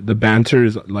banter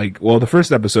is like, well, the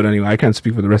first episode anyway, I can't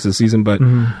speak for the rest of the season, but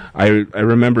I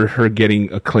remember her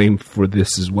getting acclaim for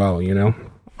this as well, you know?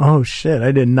 Oh shit,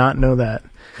 I did not know that.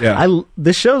 Yeah.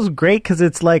 This show's great because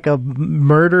it's like a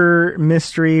murder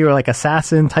mystery or like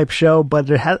assassin type show, but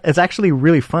it's actually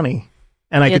really funny.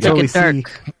 And I could totally see. It's like a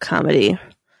dark comedy.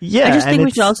 Yeah. I just think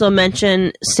we should also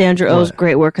mention Sandra Oh's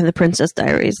great work in The Princess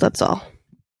Diaries. That's all.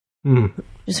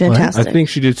 It's fantastic. I think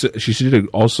she did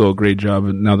also a great job.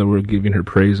 Now that we're giving her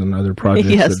praise on other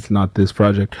projects, that's not this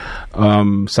project.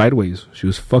 Sideways, she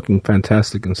was fucking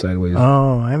fantastic in Sideways.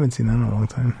 Oh, I haven't seen that in a long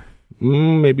time.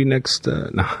 Maybe next.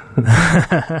 No.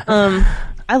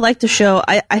 I like the show.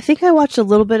 I think I watched a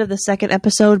little bit of the second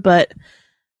episode, but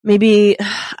maybe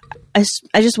I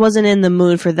just wasn't in the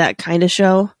mood for that kind of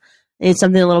show. I need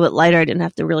something a little bit lighter. I didn't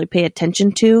have to really pay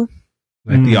attention to.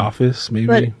 Like The Office, maybe?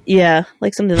 But yeah,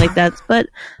 like something like that. But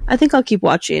I think I'll keep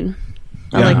watching.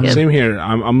 I like it. Same here.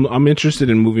 I'm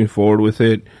interested in moving forward with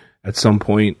it at some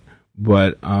point,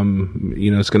 but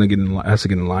it's gonna has to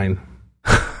get in line.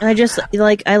 And I just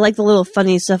I like the little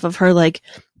funny stuff of her like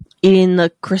eating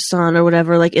the croissant or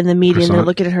whatever, like in the meeting. They're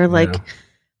looking at her like,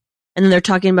 and then they're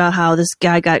talking about how this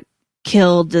guy got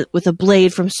killed with a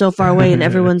blade from so far away, and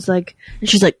everyone's like, and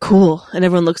she's like, cool, and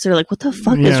everyone looks at her like, what the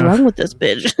fuck is wrong with this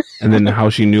bitch? And then how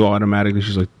she knew automatically,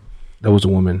 she's like, that was a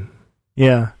woman.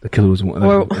 Yeah, the killer was a woman.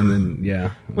 Or, and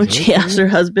then when she asked her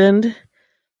husband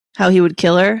how he would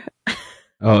kill her.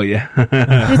 Oh yeah.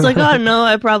 He's like, oh no,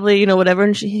 I probably whatever,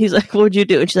 and he's like, what would you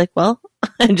do? And she's like, well,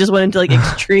 and just went into like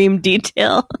extreme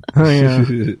detail. Oh yeah.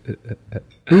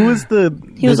 Who was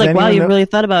he was like, wow, you really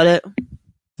thought about it.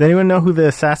 Does anyone know who the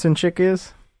assassin chick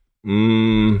is?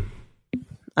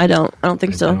 I don't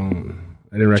think so.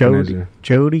 I didn't recognize her.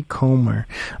 Jodie Comer.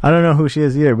 I don't know who she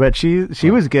is either, but she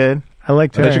was good. I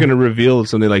liked her. I thought you were going to reveal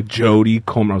something like Jodie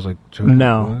Comer. I was like,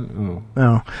 no.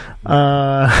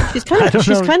 She's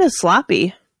kind of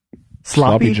sloppy.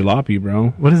 Sloppy jalopy, bro.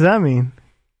 What does that mean?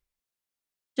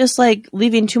 Just like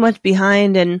leaving too much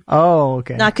behind and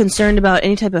not concerned about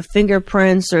any type of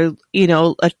fingerprints or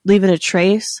leaving a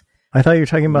trace. I thought you were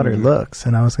talking about her looks,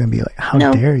 and I was going to be like, how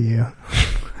dare you?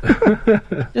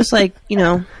 Just like,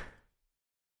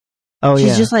 Oh,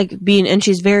 she's just like and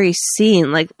she's very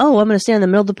seen. Like, oh, I'm going to stand in the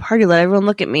middle of the party, let everyone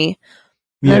look at me.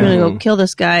 And I'm going to go kill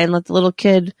this guy and let the little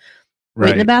kid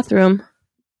wait in the bathroom.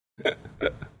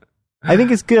 I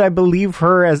think it's good. I believe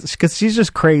her because she's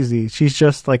just crazy. She's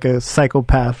just like a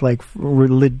psychopath, like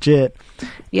legit.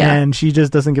 Yeah. And she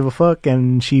just doesn't give a fuck,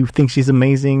 and she thinks she's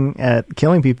amazing at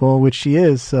killing people, which she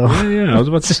is. So yeah. I was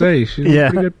about to say she's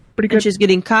pretty good. And she's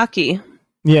getting cocky.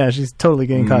 Yeah, she's totally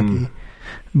getting cocky.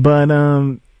 But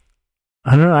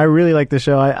I don't know. I really like the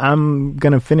show. I'm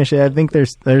gonna finish it. I think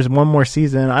there's one more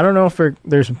season. I don't know if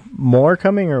there's more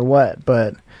coming or what,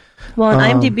 but on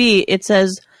IMDb it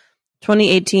says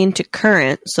 2018 to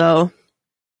current. So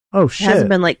shit, it hasn't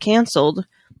been like canceled.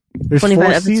 There's 25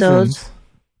 4 episodes. Seasons.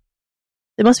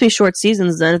 It must be short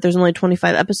seasons then. If there's only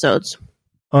 25 episodes.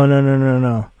 Oh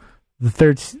no. The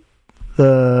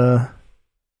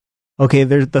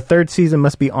third season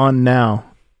must be on now.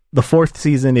 The 4th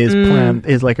season is planned,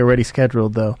 is like already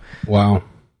scheduled though. Wow.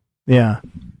 Yeah.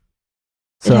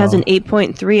 So, it has an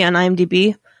 8.3 on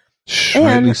IMDb.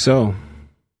 Rightly so.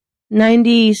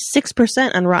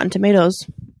 96% on Rotten Tomatoes.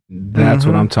 That's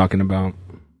what I'm talking about.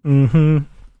 Mm-hmm.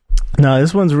 No,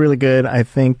 this one's really good. I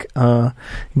think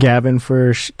Gavin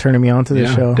for turning me on to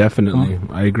this show. Definitely.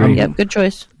 I agree. Yeah, good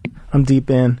choice. I'm deep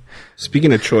in.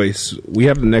 Speaking of choice, we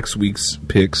have the next week's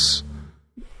picks.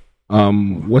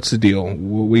 What's the deal?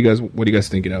 What are you guys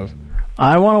thinking of?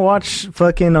 I want to watch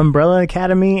fucking Umbrella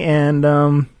Academy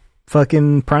and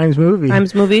fucking Prime's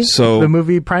movie. So the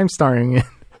movie Prime starring in.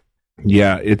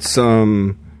 Yeah,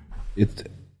 the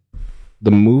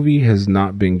movie has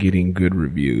not been getting good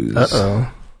reviews.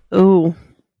 Oh.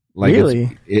 Like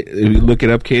really? Look it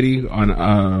up, Katie,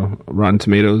 on Rotten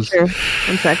Tomatoes. Sure.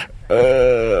 One sec.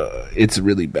 It's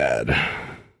really bad.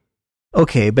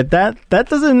 Okay, but that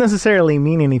doesn't necessarily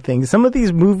mean anything. Some of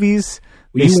these movies,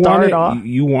 you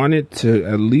want it to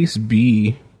at least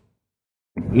be,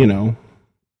 decent.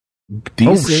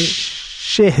 Oh,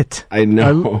 shit. I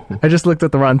know. I just looked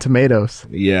at the Rotten Tomatoes.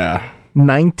 Yeah.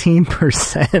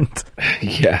 19%.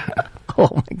 Yeah. Oh,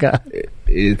 my God.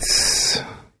 It's...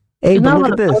 Hey, but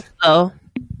look at this. Though.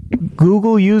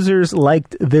 Google users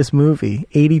liked this movie,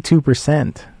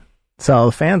 82%. So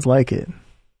the fans like it.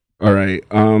 All right.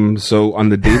 So on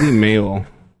the Daily Mail,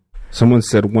 someone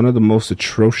said one of the most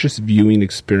atrocious viewing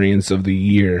experience of the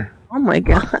year. Oh my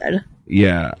god.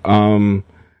 Yeah.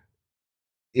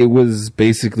 It was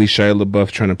basically Shia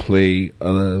LaBeouf trying to play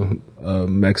a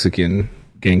Mexican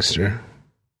gangster.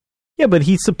 Yeah, but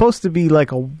he's supposed to be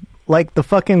like the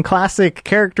fucking classic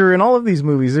character in all of these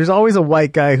movies. There's always a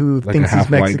white guy who Like thinks a he's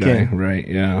half white Mexican. guy, right?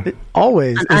 Yeah.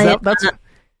 Always.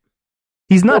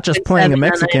 He's not just playing a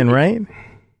Mexican, right?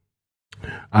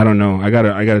 I don't know. I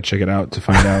gotta check it out to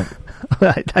find out.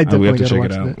 I definitely we have to gotta check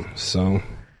watch it out. it. So,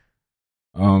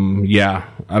 yeah,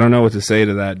 I don't know what to say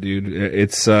to that, dude.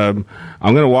 It's I'm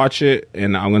gonna watch it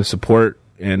and I'm gonna support.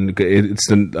 And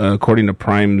it's according to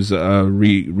Prime's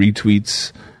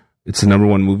retweets, it's the number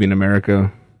one movie in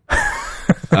America.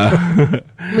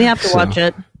 We have to watch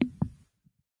it.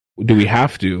 Do we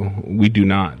have to? We do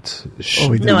not.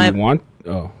 We do do. we want?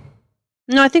 Oh,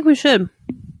 No, I think we should.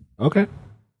 okay.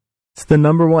 It's the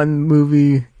number one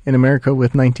movie in America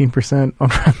with 19% on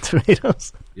Rotten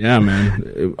Tomatoes. Yeah,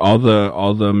 man. All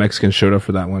the Mexicans showed up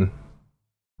for that one.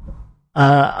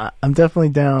 I'm definitely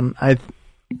down. I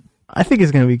think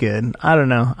it's gonna be good. I don't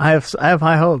know. I have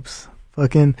high hopes. I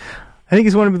think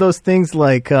it's one of those things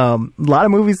like a lot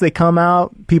of movies, they come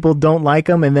out, people don't like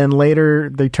them, and then later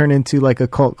they turn into like a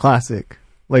cult classic,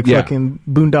 like fucking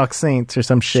Boondock Saints or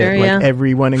some shit. Sure, like yeah.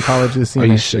 everyone in college has seen Are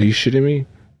that you shit. shitting me?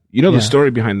 You know the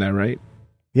story behind that, right?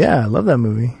 Yeah, I love that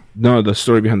movie. No, the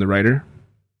story behind the writer.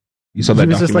 You saw that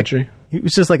documentary? He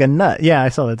was just like a nut. Yeah, I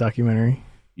saw that documentary.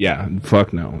 Yeah,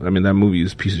 fuck no. I mean, that movie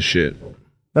is a piece of shit.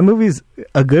 That movie's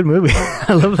a good movie.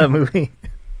 I love that movie.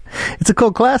 It's a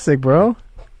cult classic, bro.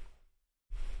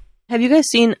 Have you guys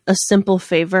seen A Simple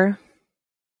Favor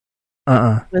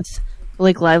with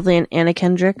Blake Lively and Anna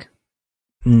Kendrick?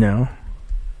 No.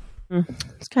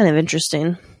 It's kind of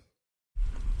interesting.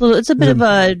 It's a bit of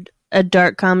a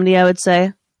dark comedy, I would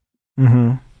say.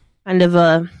 Mm-hmm. Kind of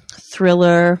a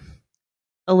thriller,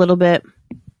 a little bit.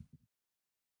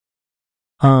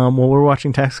 Well, we're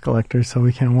watching Tax Collector, so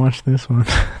we can't watch this one.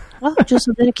 Well, just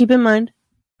something to keep in mind.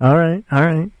 All right.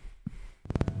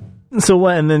 So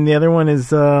what? And then the other one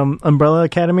is Umbrella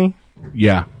Academy?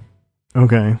 Yeah.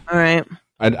 Okay. All right.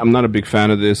 I'm not a big fan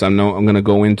of this. I'm going to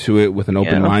go into it with an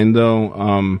open mind,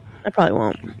 though. I probably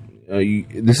won't.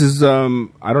 This is, I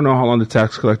don't know how long the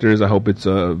Tax Collector is. I hope it's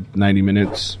 90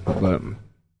 minutes, but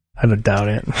I don't doubt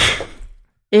it.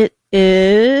 It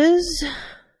is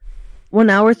 1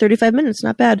 hour, 35 minutes.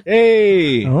 Not bad.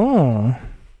 Hey! Oh.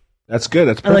 That's good.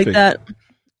 That's I like perfect.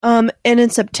 that. And in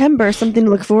September, something to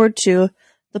look forward to,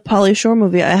 the Pauly Shore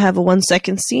movie I have a 1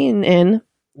 second scene in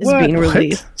is being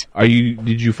released.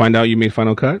 Did you find out you made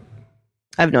Final Cut?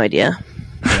 I have no idea.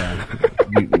 Yeah.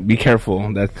 be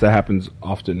careful. That happens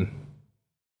often.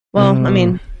 Well, I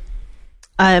mean,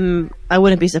 I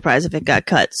wouldn't be surprised if it got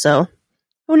cut, so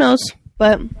who knows?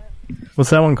 But What's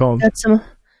that one called? that's some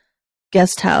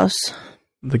Guest House.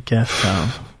 The Guest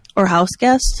House. Or House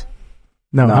Guest?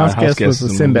 No, House Guest was a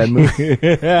Sinbad movie.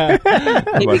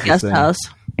 Maybe Guest House.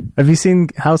 Have you seen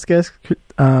House Guest,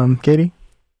 Katie?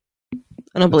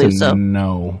 I don't believe so.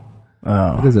 No.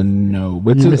 Oh. It is a no.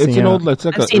 But it's an old, it's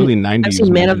like I've an seen, early 90s I've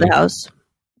seen Man of movie. the House.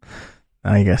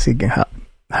 I guess you can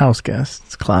House Guest.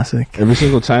 It's classic. Every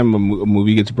single time a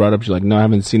movie gets brought up, you're like, no, I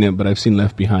haven't seen it, but I've seen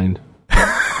Left Behind.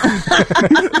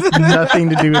 Nothing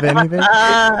to do with anything.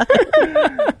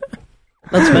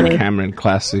 That's funny. Cameron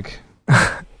classic.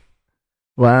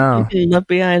 Wow. Left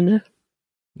behind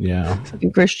Yeah.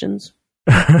 fucking Christians.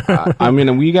 I mean,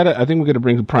 I think we got to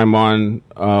bring the Prime on,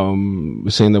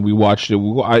 saying that we watched it.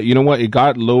 You know what? It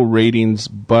got low ratings,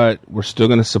 but we're still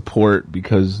going to support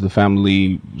because the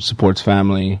family supports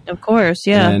family. Of course,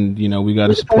 yeah. And, we got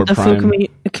to support the Prime. full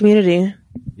community.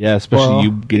 Yeah, especially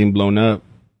you getting blown up.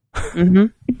 Mm-hmm.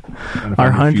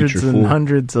 Our hundreds and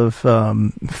hundreds of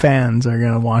fans are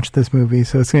going to watch this movie,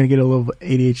 so it's going to get a little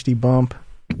ADHD bump.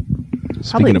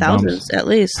 Probably thousands, at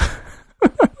least.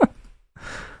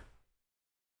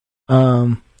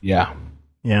 Yeah,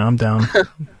 I'm down.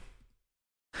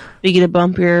 You get a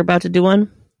bump, you're about to do one?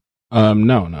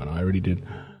 No, I already did.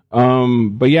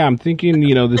 But yeah, I'm thinking,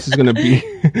 this is gonna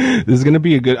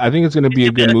be a good. I think it's gonna be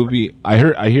a good movie. I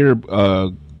hear,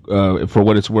 for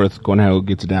what it's worth, Gonhao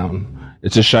gets down.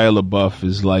 It's a Shia LaBeouf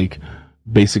is like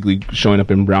basically showing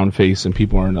up in brown face, and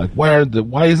people are like,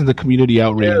 why isn't the community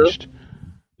outraged?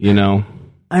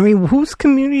 I mean, whose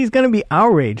community is going to be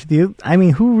outraged?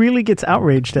 Who really gets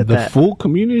outraged at that? The full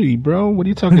community, bro. What are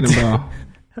you talking about?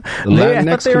 The I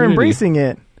thought they were embracing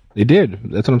it. They did.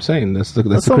 That's what I'm saying. That's the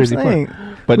what crazy I'm part.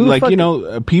 But Who the like, fuck- you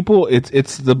know, people.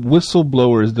 It's the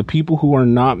whistleblowers, the people who are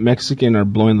not Mexican are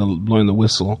blowing the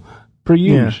whistle. Per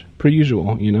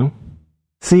usual, you know.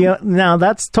 See, now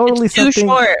that's totally It's too something.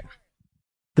 short.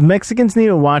 The Mexicans need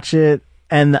to watch it,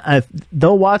 and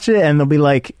they'll watch it, and they'll be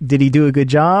like, "Did he do a good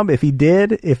job? If he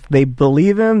did, if they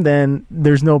believe him, then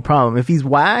there's no problem. If he's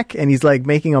whack and he's like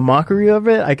making a mockery of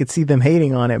it, I could see them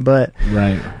hating on it. But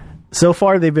Right. so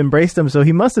far, they've embraced him, so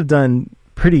he must have done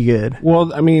pretty good.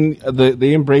 Well, I mean,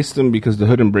 they embraced them because the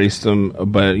hood embraced them,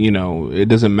 but you know, it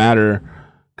doesn't matter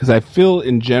because I feel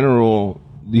in general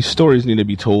these stories need to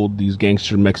be told. These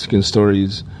gangster Mexican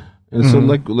stories. And so,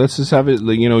 like, let's just have it.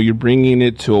 Like, you know, you're bringing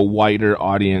it to a wider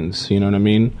audience. You know what I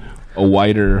mean? A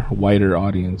wider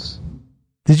audience.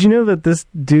 Did you know that this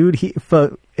dude,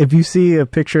 if you see a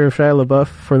picture of Shia LaBeouf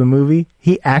for the movie,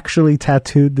 he actually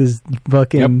tattooed this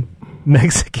fucking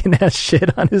Mexican ass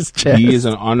shit on his chest. He is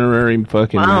an honorary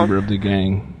fucking Wow. member of the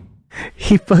gang.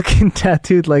 He fucking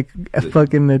tattooed like a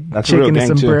fucking That's a real chicken gang,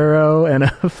 too. sombrero and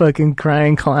a fucking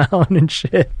crying clown and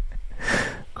shit.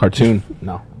 Cartoon?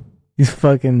 No. He's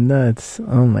fucking nuts.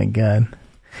 Oh my god.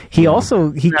 He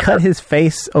also cut his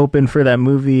face open for that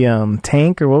movie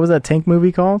Tank, or what was that Tank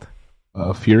movie called?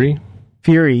 Fury.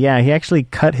 Fury. Yeah, he actually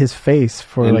cut his face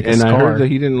for And, like a and scar. I heard that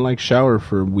he didn't like shower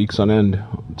for weeks on end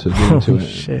to get into Oh it.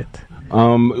 shit.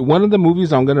 One of the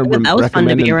movies I'm gonna That was fun to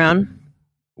recommend. be around.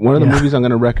 One of the Yeah. movies I'm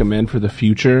going to recommend for the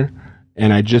future,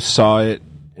 and I just saw it,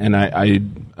 and I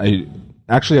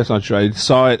actually that's not true. I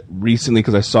saw it recently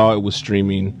because I saw it was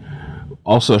streaming.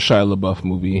 Also, a Shia LaBeouf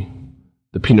movie,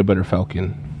 The Peanut Butter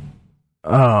Falcon.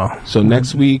 Oh, So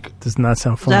next week, does not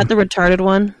sound Is fun. that the retarded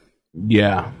one?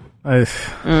 yeah. Ugh.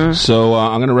 So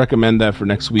I'm going to recommend that for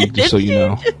next week, just so you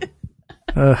know.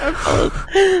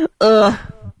 Ugh.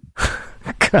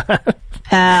 God.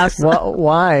 Pass.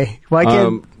 Why? Why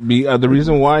can't? The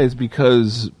reason why is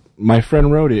because my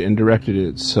friend wrote it and directed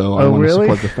it, so I Oh, want really?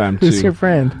 to support the fam too. Who's your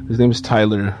friend? His name is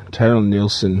Tyler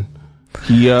Nielsen.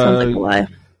 He Sounds like a lie.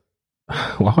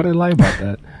 why would I lie about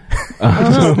that? I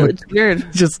don't know. It's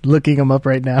weird. Just looking him up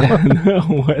right now. No,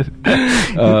 what?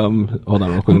 Hold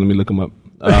on real quick, let me look him up.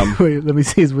 Wait, let me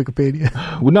see his Wikipedia.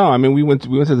 Well, no, I mean we went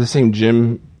to the same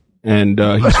gym, and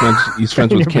he's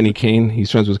friends with Kenny Kane.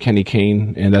 He's friends with Kenny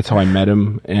Kane, and that's how I met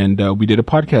him. And we did a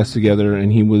podcast together,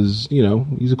 and he was, you know,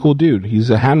 he's a cool dude. He's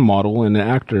a hand model and an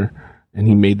actor, and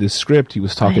he made this script. He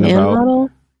was talking Hand about. model?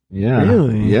 Yeah,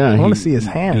 Really? yeah. I wanna see his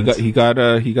hands. He got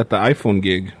the iPhone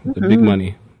gig, the big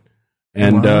money,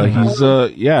 and he's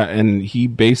and he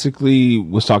basically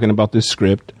was talking about this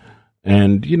script,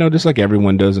 and you know, just like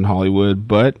everyone does in Hollywood,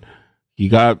 but he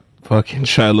got fucking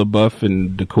Shia LaBeouf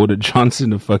and Dakota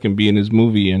Johnson to fucking be in his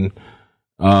movie, and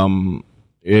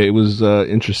it was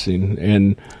interesting,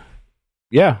 and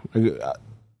yeah.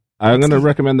 I'm gonna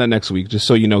recommend that next week, just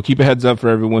so you know. Keep a heads up for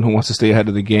everyone who wants to stay ahead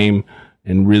of the game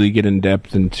and really get in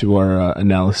depth into our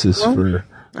analysis for.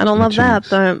 I don't love that,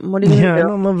 but what are you Yeah, I going to do?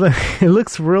 don't love that. It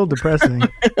looks real depressing.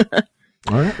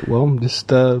 All right, well, just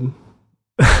stay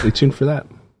tuned for that.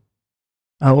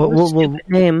 We'll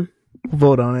Name.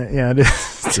 vote on it. Yeah, it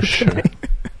is. For sure.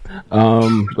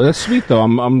 But that's sweet though.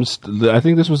 I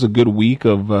think this was a good week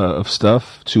of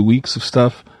stuff. 2 weeks of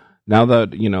stuff. Now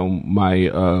that you know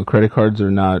my credit cards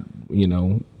are not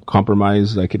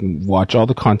compromised, I can watch all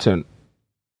the content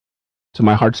to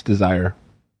my heart's desire.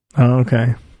 Oh,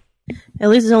 okay. At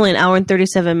least it's only an hour and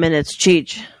 37 minutes.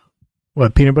 Cheech.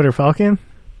 What, Peanut Butter Falcon?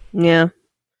 Yeah.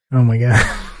 Oh my god.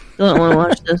 Still don't want to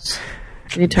watch this.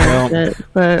 Shit,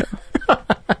 but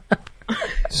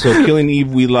So Killing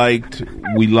Eve, we like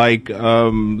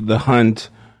The Hunt.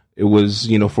 It was,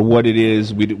 for what it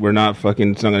is. We're not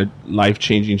fucking. It's not a life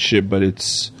changing shit, but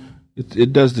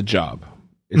it does the job.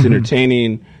 It's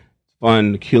entertaining,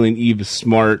 fun. Killing Eve is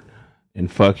smart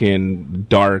and fucking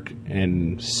dark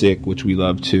and sick, which we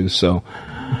love too. So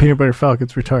Peanut Butter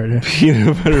Falcon's retarded.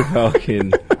 Peanut Butter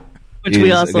Falcon, which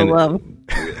we also love.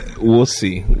 We'll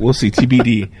see.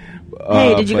 TBD.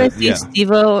 Hey, did you guys see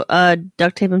Steve-O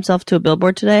duct tape himself to a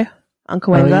billboard today on Oh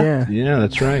Cahuenga? yeah. Yeah,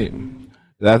 that's right.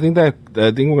 I think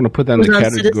we're gonna put that in the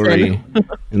category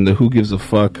in the "Who Gives a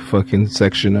Fuck" fucking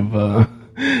section of.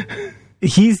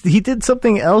 He did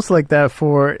something else like that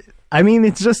for. I mean,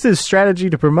 it's just his strategy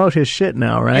to promote his shit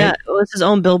now, right? Yeah, it was his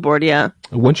own billboard. Yeah.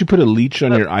 Once you put a leech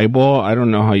on your eyeball, I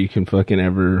don't know how you can fucking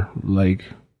ever like.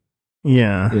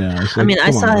 Yeah. Yeah. It's I like, mean, I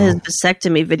come on, saw bro. his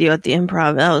vasectomy video at the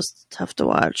Improv. That was tough to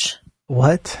watch.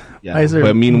 What? Yeah, Why is there-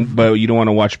 but you don't want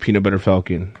to watch Peanut Butter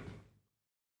Falcon.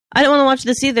 I didn't want to watch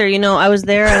this either. I was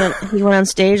there and he went on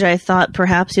stage. I thought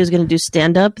perhaps he was going to do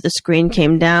stand-up. The screen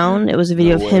came down. It was a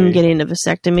video of him getting a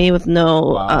vasectomy with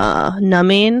no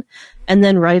numbing, and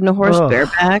then riding a horse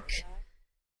bareback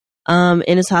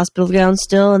in his hospital gown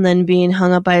still, and then being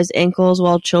hung up by his ankles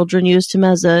while children used him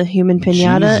as a human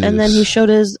piñata. Jesus. And then he showed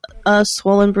his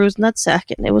swollen, bruised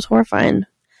nutsack, and it was horrifying.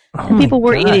 And people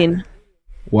were eating.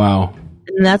 Wow.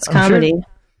 And that's comedy. Sure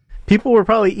people were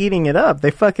probably eating it up.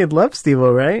 They fucking love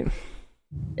Steve-O, right?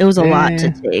 It was a lot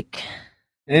to take.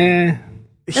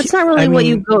 That's not really what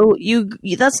you go.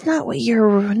 That's not what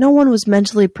you're. No one was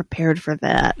mentally prepared for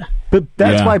that. But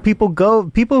that's why people go.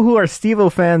 People who are Steve-O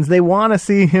fans, they want to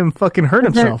see him fucking hurt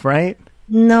himself, right?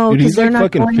 No, because they're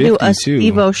not going to do a too.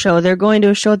 Steve-O show. They're going to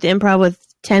a show at the Improv with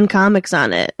 10 comics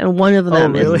on it, and one of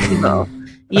them is Steve-O.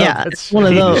 Yeah, it's one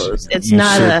of those. It's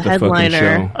not a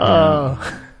headliner.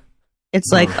 It's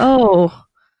like,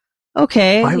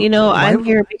 okay, I'm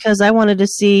here because I wanted to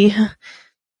see,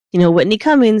 Whitney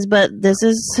Cummings, but this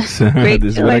is great.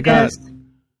 This is what I got.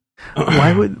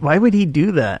 Why would he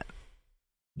do that?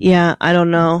 Yeah, I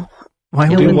don't know. Why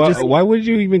would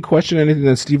you even question anything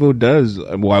that Steve-O does?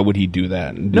 Why would he do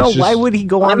that? Why would he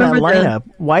go on that lineup?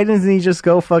 Why doesn't he just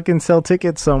go fucking sell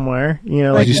tickets somewhere?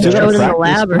 Like you still got in the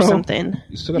lab or something.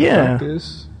 You still got to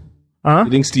practice. Huh?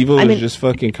 You think Steve-O is just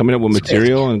fucking coming up with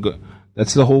material and go?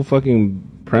 That's the whole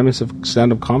fucking premise of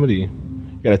stand-up comedy.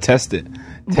 You gotta test it.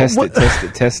 Test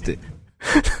it.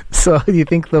 So you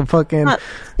think the fucking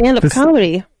stand-up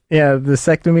comedy? Yeah, the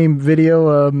vasectomy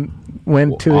video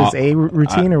went to his A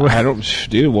routine or what? I don't,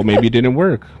 dude. Well, maybe it didn't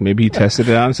work. Maybe he tested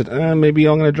it out and said, maybe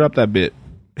I'm gonna drop that bit.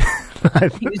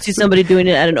 You see somebody doing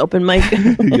it at an open mic.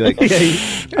 You're like,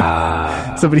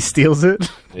 somebody steals it.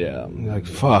 Yeah, you're like,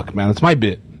 fuck, man, it's my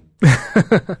bit.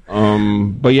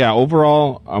 But yeah,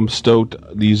 overall, I'm stoked.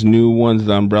 These new ones,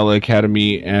 the Umbrella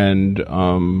Academy and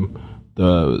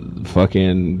the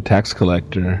fucking tax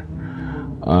collector.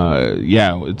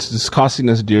 It's costing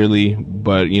us dearly,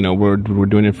 but we're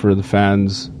doing it for the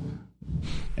fans.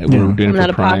 And we're doing it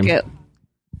for Prime. Pocket.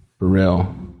 For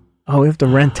real. Oh, we have to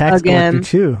rent tax collector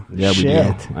too. Yeah, we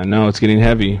do. I know it's getting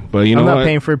heavy, but I'm not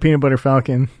paying for a Peanut Butter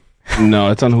Falcon. No,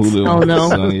 it's on Hulu. Oh no,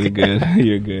 so you're good.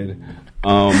 You're good.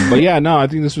 But yeah, no, I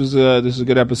think this was a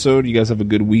good episode. You guys have a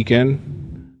good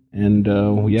weekend, and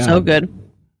so good.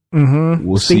 Mm-hmm.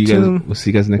 We'll see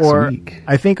you guys next week.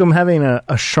 I think I'm having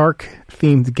a shark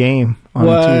themed game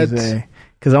on Tuesday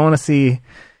because I want to see,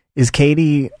 is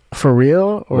Katie for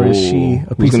real or is she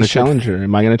a piece who's going to of challenge her?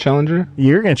 Am I going to challenge her?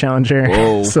 You're going to challenge her.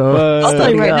 Whoa. So I'll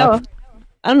tell you right now,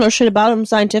 I don't know shit about him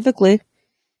scientifically.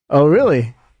 Oh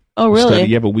really?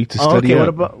 You have a week to study.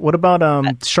 Okay, what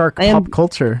about shark pop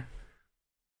culture?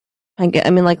 I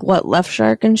mean, like what, left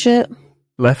shark and shit?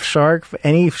 Left shark,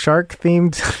 any shark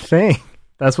themed thing.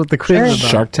 That's what the quiz is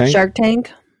about.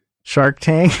 Shark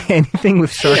Tank, anything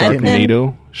with shark in it.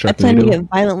 I plan to get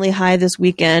violently high this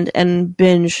weekend and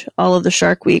binge all of the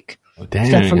Shark Week. Oh,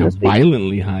 dang,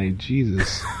 violently high,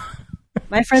 Jesus.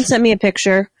 My friend sent me a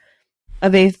picture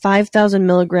of a 5,000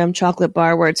 milligram chocolate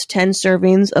bar where it's 10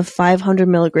 servings of 500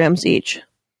 milligrams each.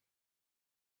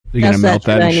 You're going to melt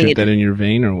that and shoot that in your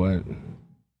vein or what?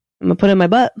 I'm going to put it in my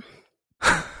butt.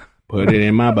 Put it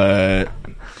in my butt.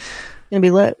 It's going to be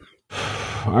lit.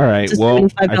 All right. It's a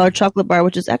 $5 chocolate bar,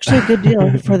 which is actually a good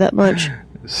deal for that much.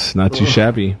 It's not too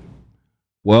shabby.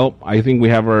 Well, I think we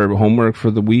have our homework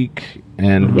for the week,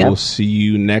 and we'll see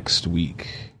you next week.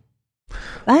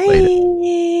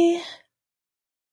 Bye.